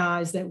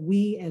recognize that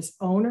we as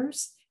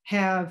owners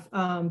have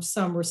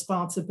some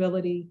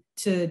responsibility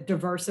to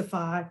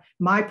diversify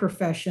my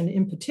profession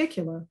in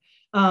particular,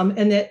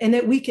 and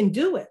that we can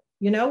do it.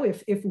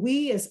 If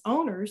we as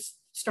owners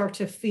start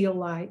to feel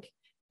like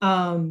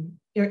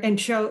and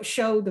show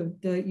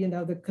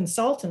the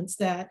consultants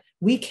that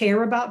we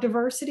care about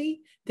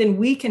diversity, then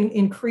we can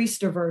increase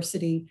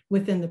diversity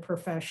within the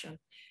profession.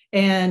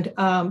 And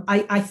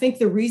I think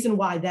the reason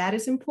why that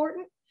is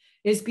important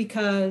is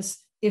because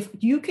if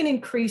you can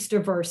increase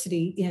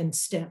diversity in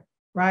STEM,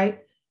 right,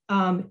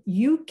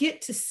 you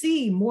get to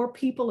see more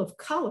people of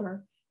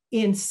color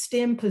in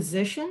STEM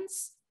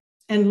positions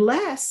and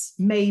less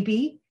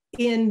maybe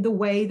in the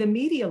way the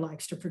media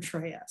likes to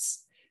portray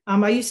us.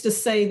 I used to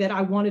say that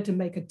I wanted to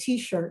make a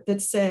t-shirt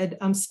that said,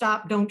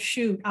 stop, don't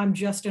shoot, I'm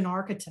just an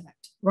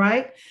architect,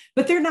 right?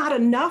 But there are not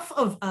enough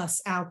of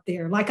us out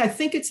there. Like, I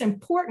think it's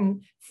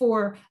important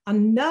for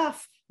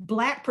enough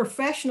Black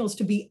professionals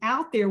to be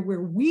out there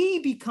where we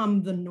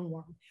become the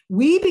norm.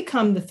 We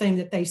become the thing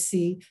that they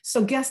see.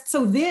 So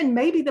then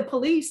maybe the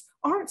police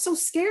aren't so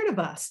scared of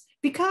us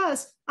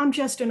because I'm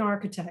just an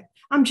architect.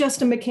 I'm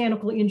just a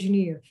mechanical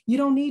engineer. You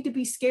don't need to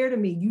be scared of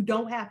me. You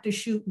don't have to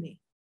shoot me.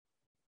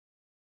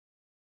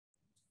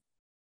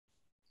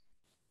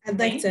 I'd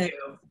like Thank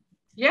you.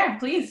 Yeah,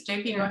 please,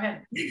 JP, go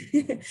ahead.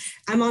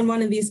 I'm on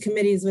one of these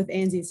committees with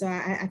Angie, so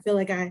I feel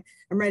like I'm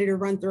ready to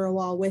run through a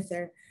wall with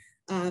her.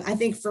 I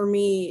think for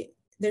me,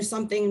 there's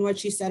something in what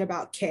she said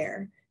about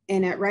care.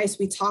 And at Rice,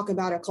 we talk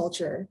about a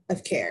culture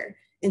of care.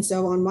 And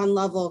so on one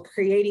level,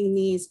 creating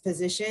these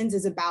positions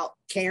is about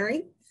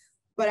caring,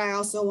 but I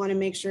also want to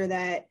make sure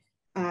that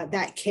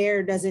that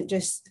care doesn't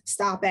just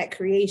stop at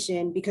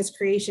creation, because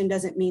creation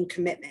doesn't mean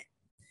commitment.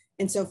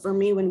 And so for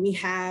me, when we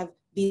have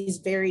these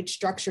varied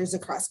structures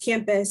across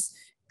campus,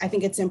 I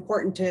think it's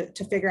important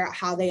to figure out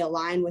how they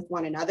align with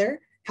one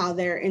another, how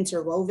they're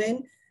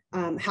interwoven,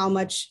 how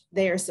much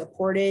they are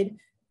supported,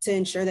 to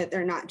ensure that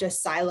they're not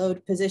just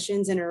siloed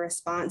positions in a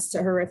response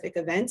to horrific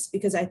events,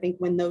 because I think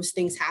when those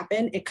things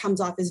happen, it comes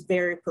off as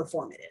very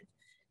performative.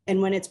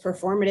 And when it's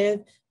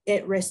performative,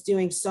 it risks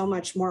doing so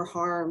much more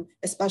harm,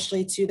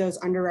 especially to those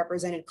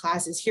underrepresented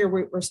classes. Here,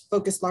 we're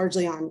focused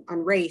largely on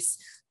race.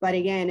 But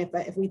again,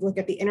 if we look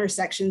at the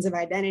intersections of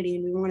identity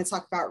and we want to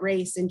talk about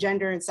race and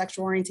gender and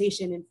sexual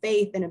orientation and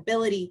faith and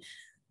ability,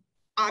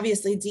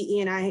 obviously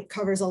DE&I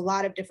covers a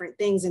lot of different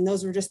things. And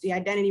those were just the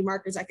identity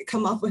markers I could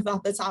come up with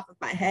off the top of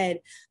my head.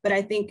 But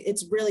I think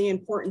it's really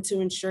important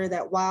to ensure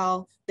that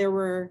while there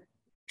were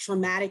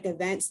traumatic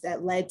events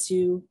that led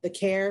to the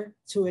care,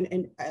 to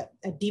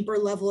a deeper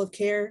level of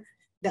care,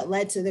 that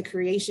led to the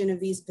creation of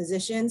these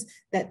positions,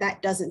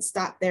 that doesn't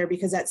stop there,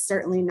 because that's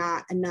certainly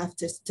not enough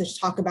to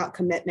talk about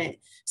commitment.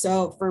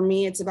 So for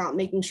me, it's about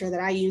making sure that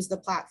I use the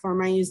platform,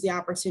 I use the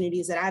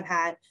opportunities that I've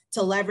had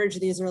to leverage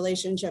these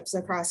relationships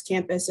across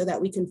campus so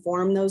that we can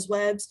form those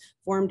webs,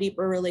 form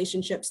deeper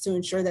relationships to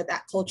ensure that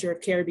that culture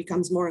of care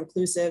becomes more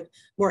inclusive,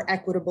 more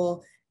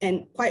equitable,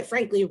 and quite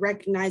frankly,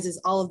 recognizes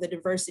all of the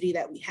diversity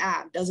that we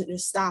have, doesn't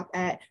just stop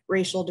at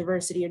racial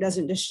diversity, or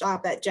doesn't just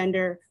stop at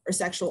gender or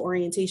sexual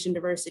orientation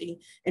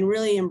diversity, and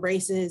really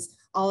embraces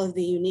all of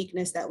the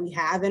uniqueness that we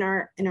have in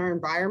our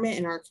environment,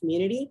 in our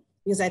community,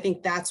 because I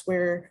think that's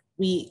where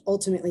we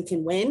ultimately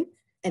can win.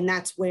 And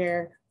that's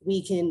where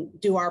we can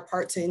do our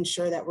part to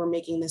ensure that we're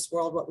making this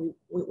world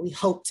what we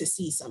hope to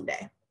see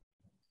someday.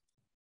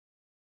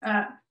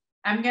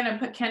 I'm going to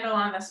put Kendall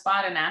on the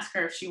spot and ask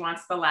her if she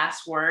wants the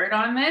last word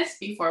on this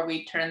before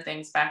we turn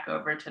things back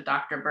over to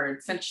Dr.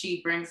 Byrd, since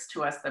she brings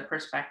to us the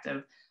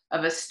perspective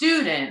of a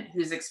student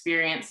who's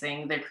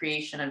experiencing the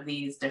creation of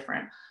these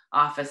different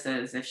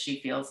offices, if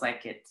she feels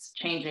like it's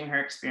changing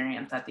her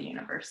experience at the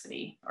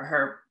university or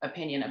her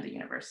opinion of the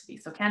university.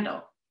 So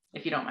Kendall,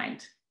 if you don't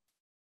mind.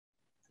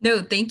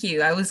 No, thank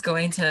you. I was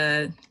going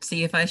to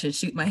see if I should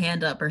shoot my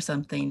hand up or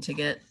something to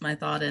get my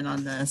thought in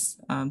on this.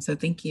 So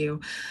thank you.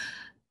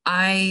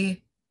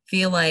 I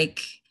feel like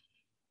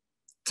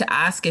to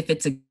ask if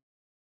it's a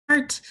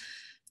start,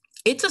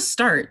 it's a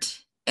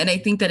start. And I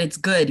think that it's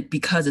good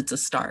because it's a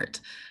start.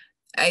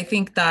 I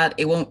think that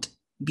it won't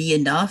be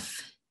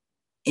enough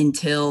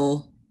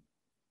until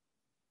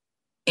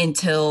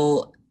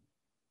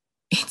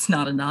it's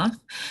not enough.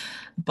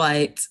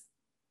 But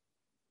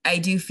I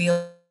do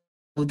feel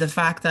the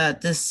fact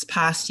that this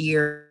past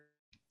year,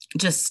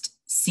 just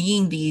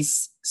seeing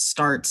these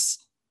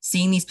starts,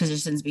 seeing these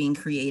positions being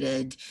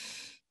created,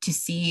 to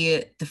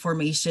see the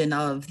formation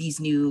of these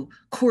new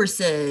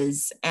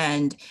courses,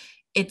 and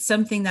it's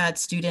something that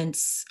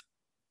students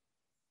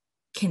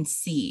can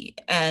see.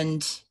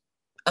 And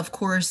of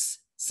course,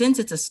 since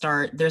it's a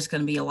start, there's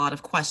going to be a lot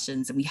of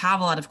questions, and we have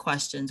a lot of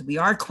questions. We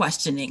are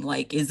questioning,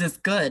 like, is this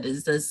good?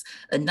 Is this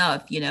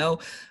enough? You know,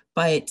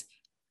 but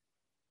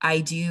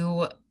I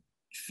do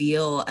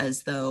feel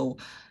as though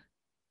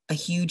a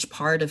huge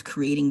part of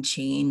creating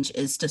change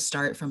is to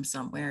start from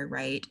somewhere,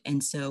 right?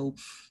 And so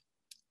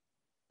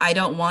I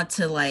don't want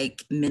to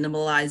like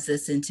minimalize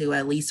this into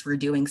at least we're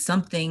doing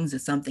some things,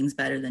 if something's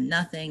better than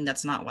nothing.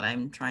 That's not what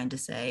I'm trying to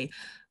say.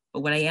 But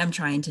what I am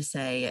trying to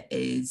say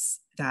is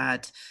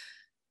that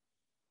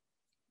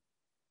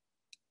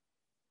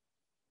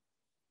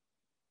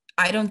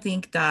I don't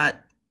think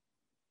that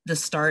the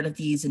start of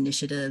these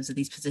initiatives, of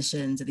these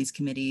positions, of these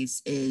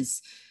committees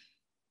is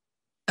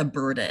a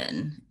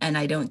burden. And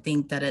I don't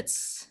think that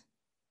it's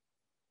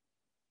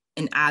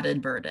an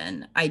added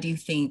burden. I do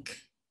think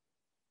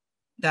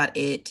that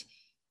it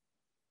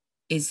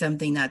is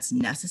something that's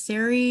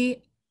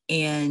necessary,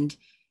 and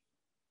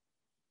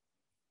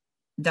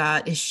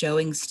that is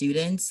showing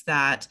students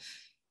that,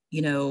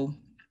 you know,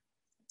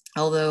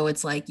 although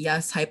it's like,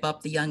 yes, hype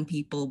up the young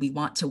people, we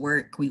want to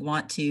work, we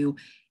want to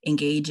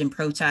engage in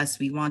protests.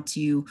 We want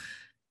to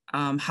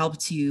help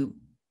to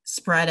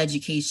spread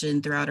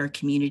education throughout our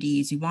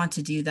communities. We want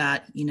to do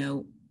that, you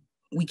know,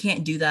 we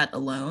can't do that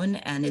alone.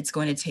 And it's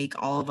going to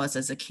take all of us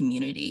as a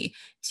community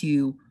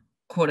to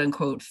quote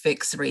unquote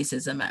fix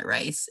racism at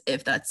Rice,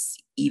 if that's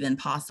even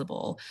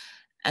possible.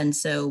 And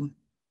so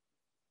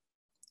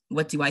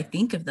what do I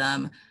think of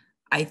them?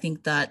 I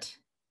think that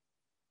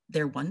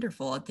they're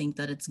wonderful. I think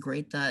that it's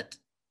great that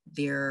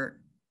they've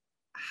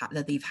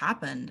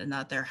happened and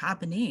that they're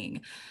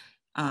happening.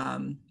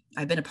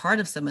 I've been a part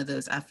of some of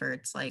those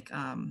efforts, like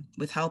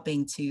with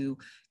helping to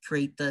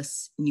create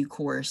this new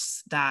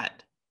course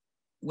that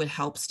would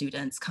help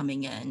students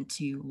coming in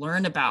to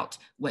learn about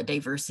what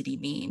diversity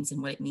means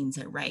and what it means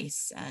at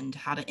Rice and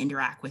how to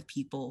interact with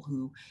people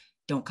who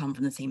don't come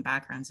from the same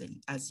backgrounds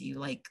as you.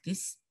 Like,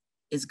 this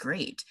is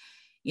great.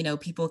 You know,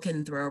 people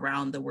can throw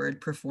around the word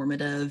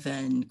performative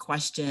and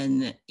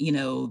question, you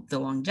know, the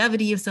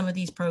longevity of some of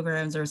these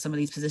programs or some of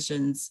these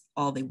positions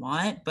all they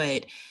want,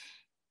 but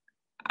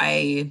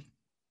I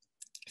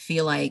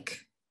feel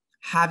like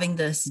having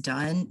this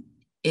done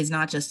is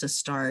not just a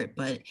start,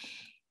 but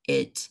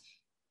it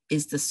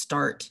is the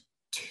start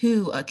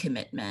to a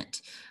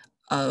commitment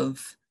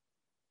of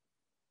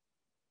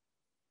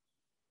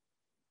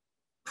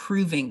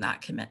proving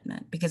that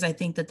commitment, because I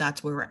think that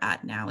that's where we're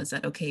at now, is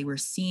that, okay, we're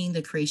seeing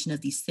the creation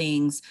of these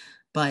things,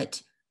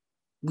 but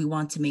we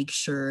want to make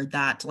sure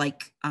that,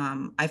 like,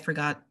 I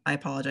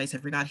apologize, I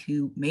forgot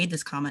who made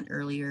this comment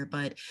earlier,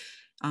 but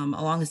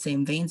along the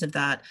same veins of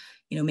that,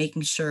 you know,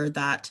 making sure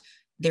that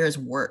there's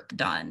work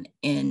done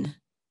in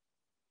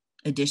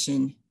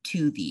addition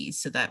to these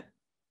so that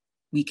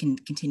we can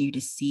continue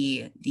to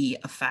see the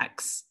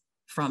effects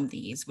from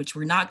these, which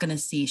we're not going to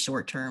see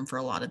short term for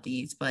a lot of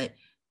these, but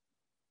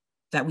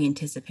that we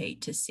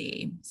anticipate to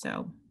see.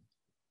 So.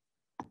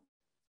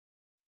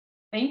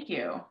 Thank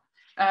you.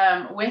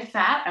 With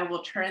that, I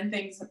will turn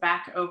things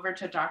back over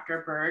to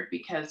Dr. Byrd,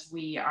 because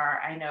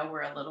I know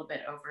we're a little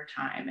bit over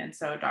time. And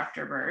so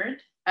Dr.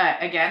 Byrd,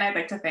 again, I'd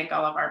like to thank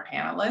all of our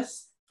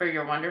panelists for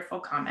your wonderful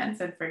comments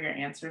and for your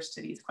answers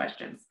to these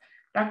questions.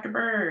 Dr.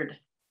 Byrd.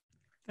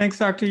 Thanks,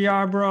 Dr.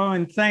 Yarbrough,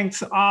 and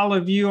thanks all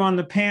of you on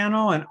the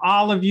panel and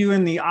all of you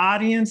in the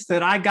audience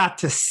that I got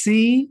to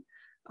see.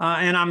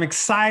 And I'm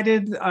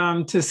excited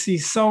to see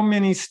so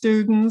many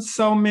students,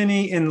 so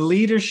many in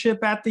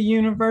leadership at the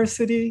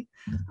university.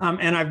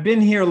 And I've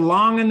been here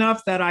long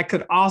enough that I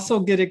could also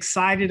get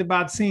excited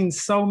about seeing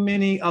so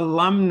many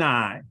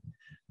alumni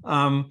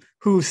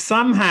who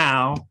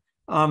somehow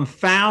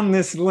found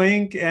this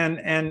link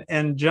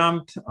and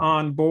jumped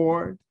on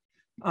board.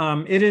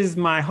 It is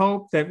my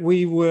hope that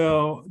we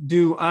will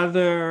do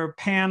other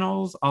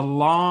panels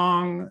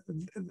along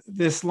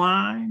this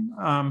line,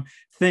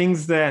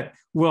 things that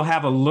we'll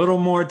have a little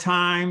more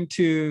time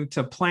to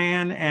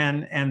plan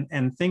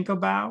and think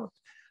about.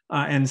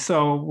 And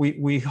so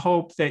we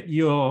hope that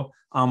you'll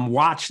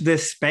watch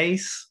this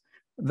space,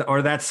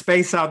 or that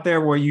space out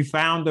there where you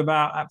found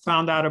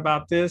out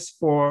about this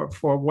for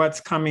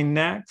what's coming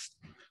next.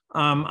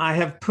 I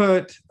have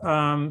put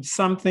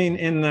something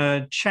in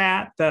the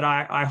chat that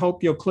I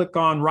hope you'll click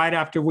on right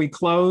after we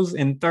close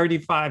in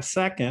 35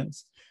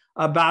 seconds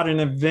about an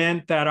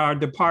event that our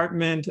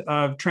Department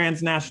of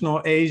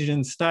Transnational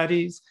Asian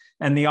Studies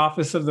and the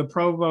Office of the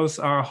Provost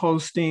are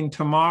hosting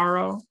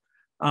tomorrow,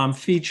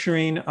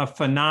 featuring a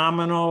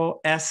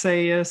phenomenal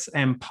essayist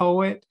and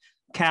poet,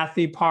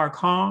 Kathy Park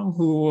Hong,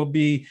 who will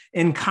be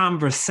in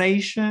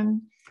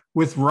conversation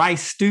with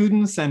Rice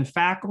students and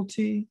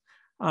faculty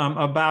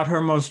about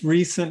her most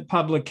recent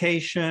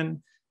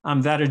publication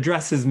that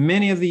addresses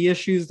many of the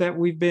issues that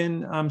we've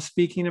been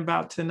speaking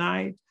about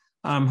tonight.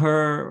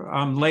 Her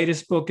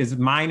latest book is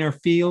Minor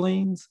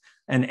Feelings,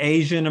 An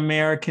Asian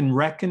American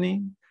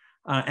Reckoning.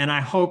 And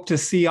I hope to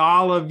see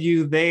all of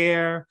you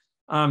there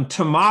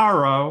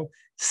tomorrow,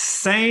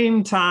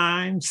 same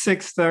time,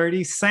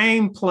 6:30,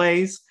 same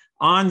place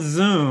on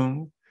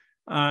Zoom.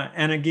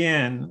 And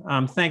again,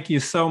 thank you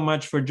so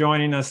much for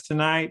joining us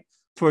tonight.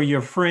 For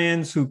your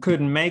friends who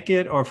couldn't make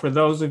it, or for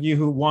those of you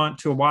who want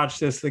to watch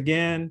this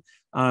again,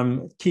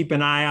 keep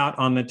an eye out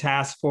on the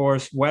task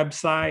force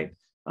website.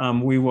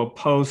 We will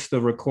post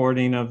the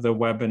recording of the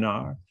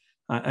webinar.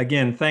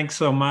 Again, thanks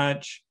so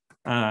much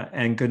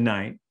and good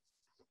night.